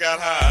 but I got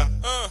high.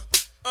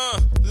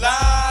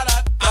 La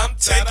da. I'm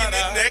taking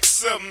it next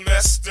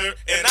semester,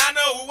 and I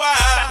know why.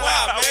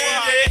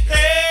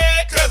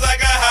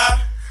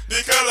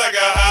 because I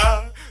got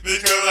high.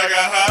 Because I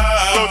got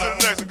high. Go to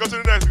the next one. Go to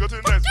the next one. Go to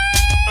the next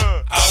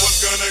one. I was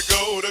gonna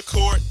go to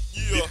court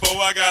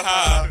before I got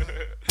high.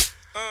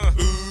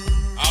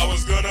 I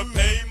was gonna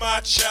pay my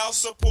child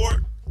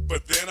support,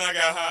 but then I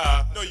got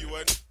high. No, you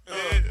wasn't.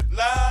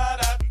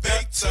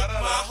 They took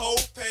my whole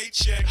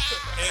paycheck,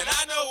 and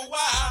I know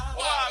why.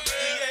 Why,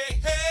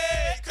 man? Yeah,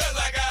 hey, cause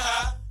I got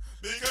high.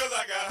 Because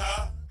I got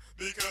high.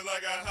 Because I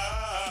got high.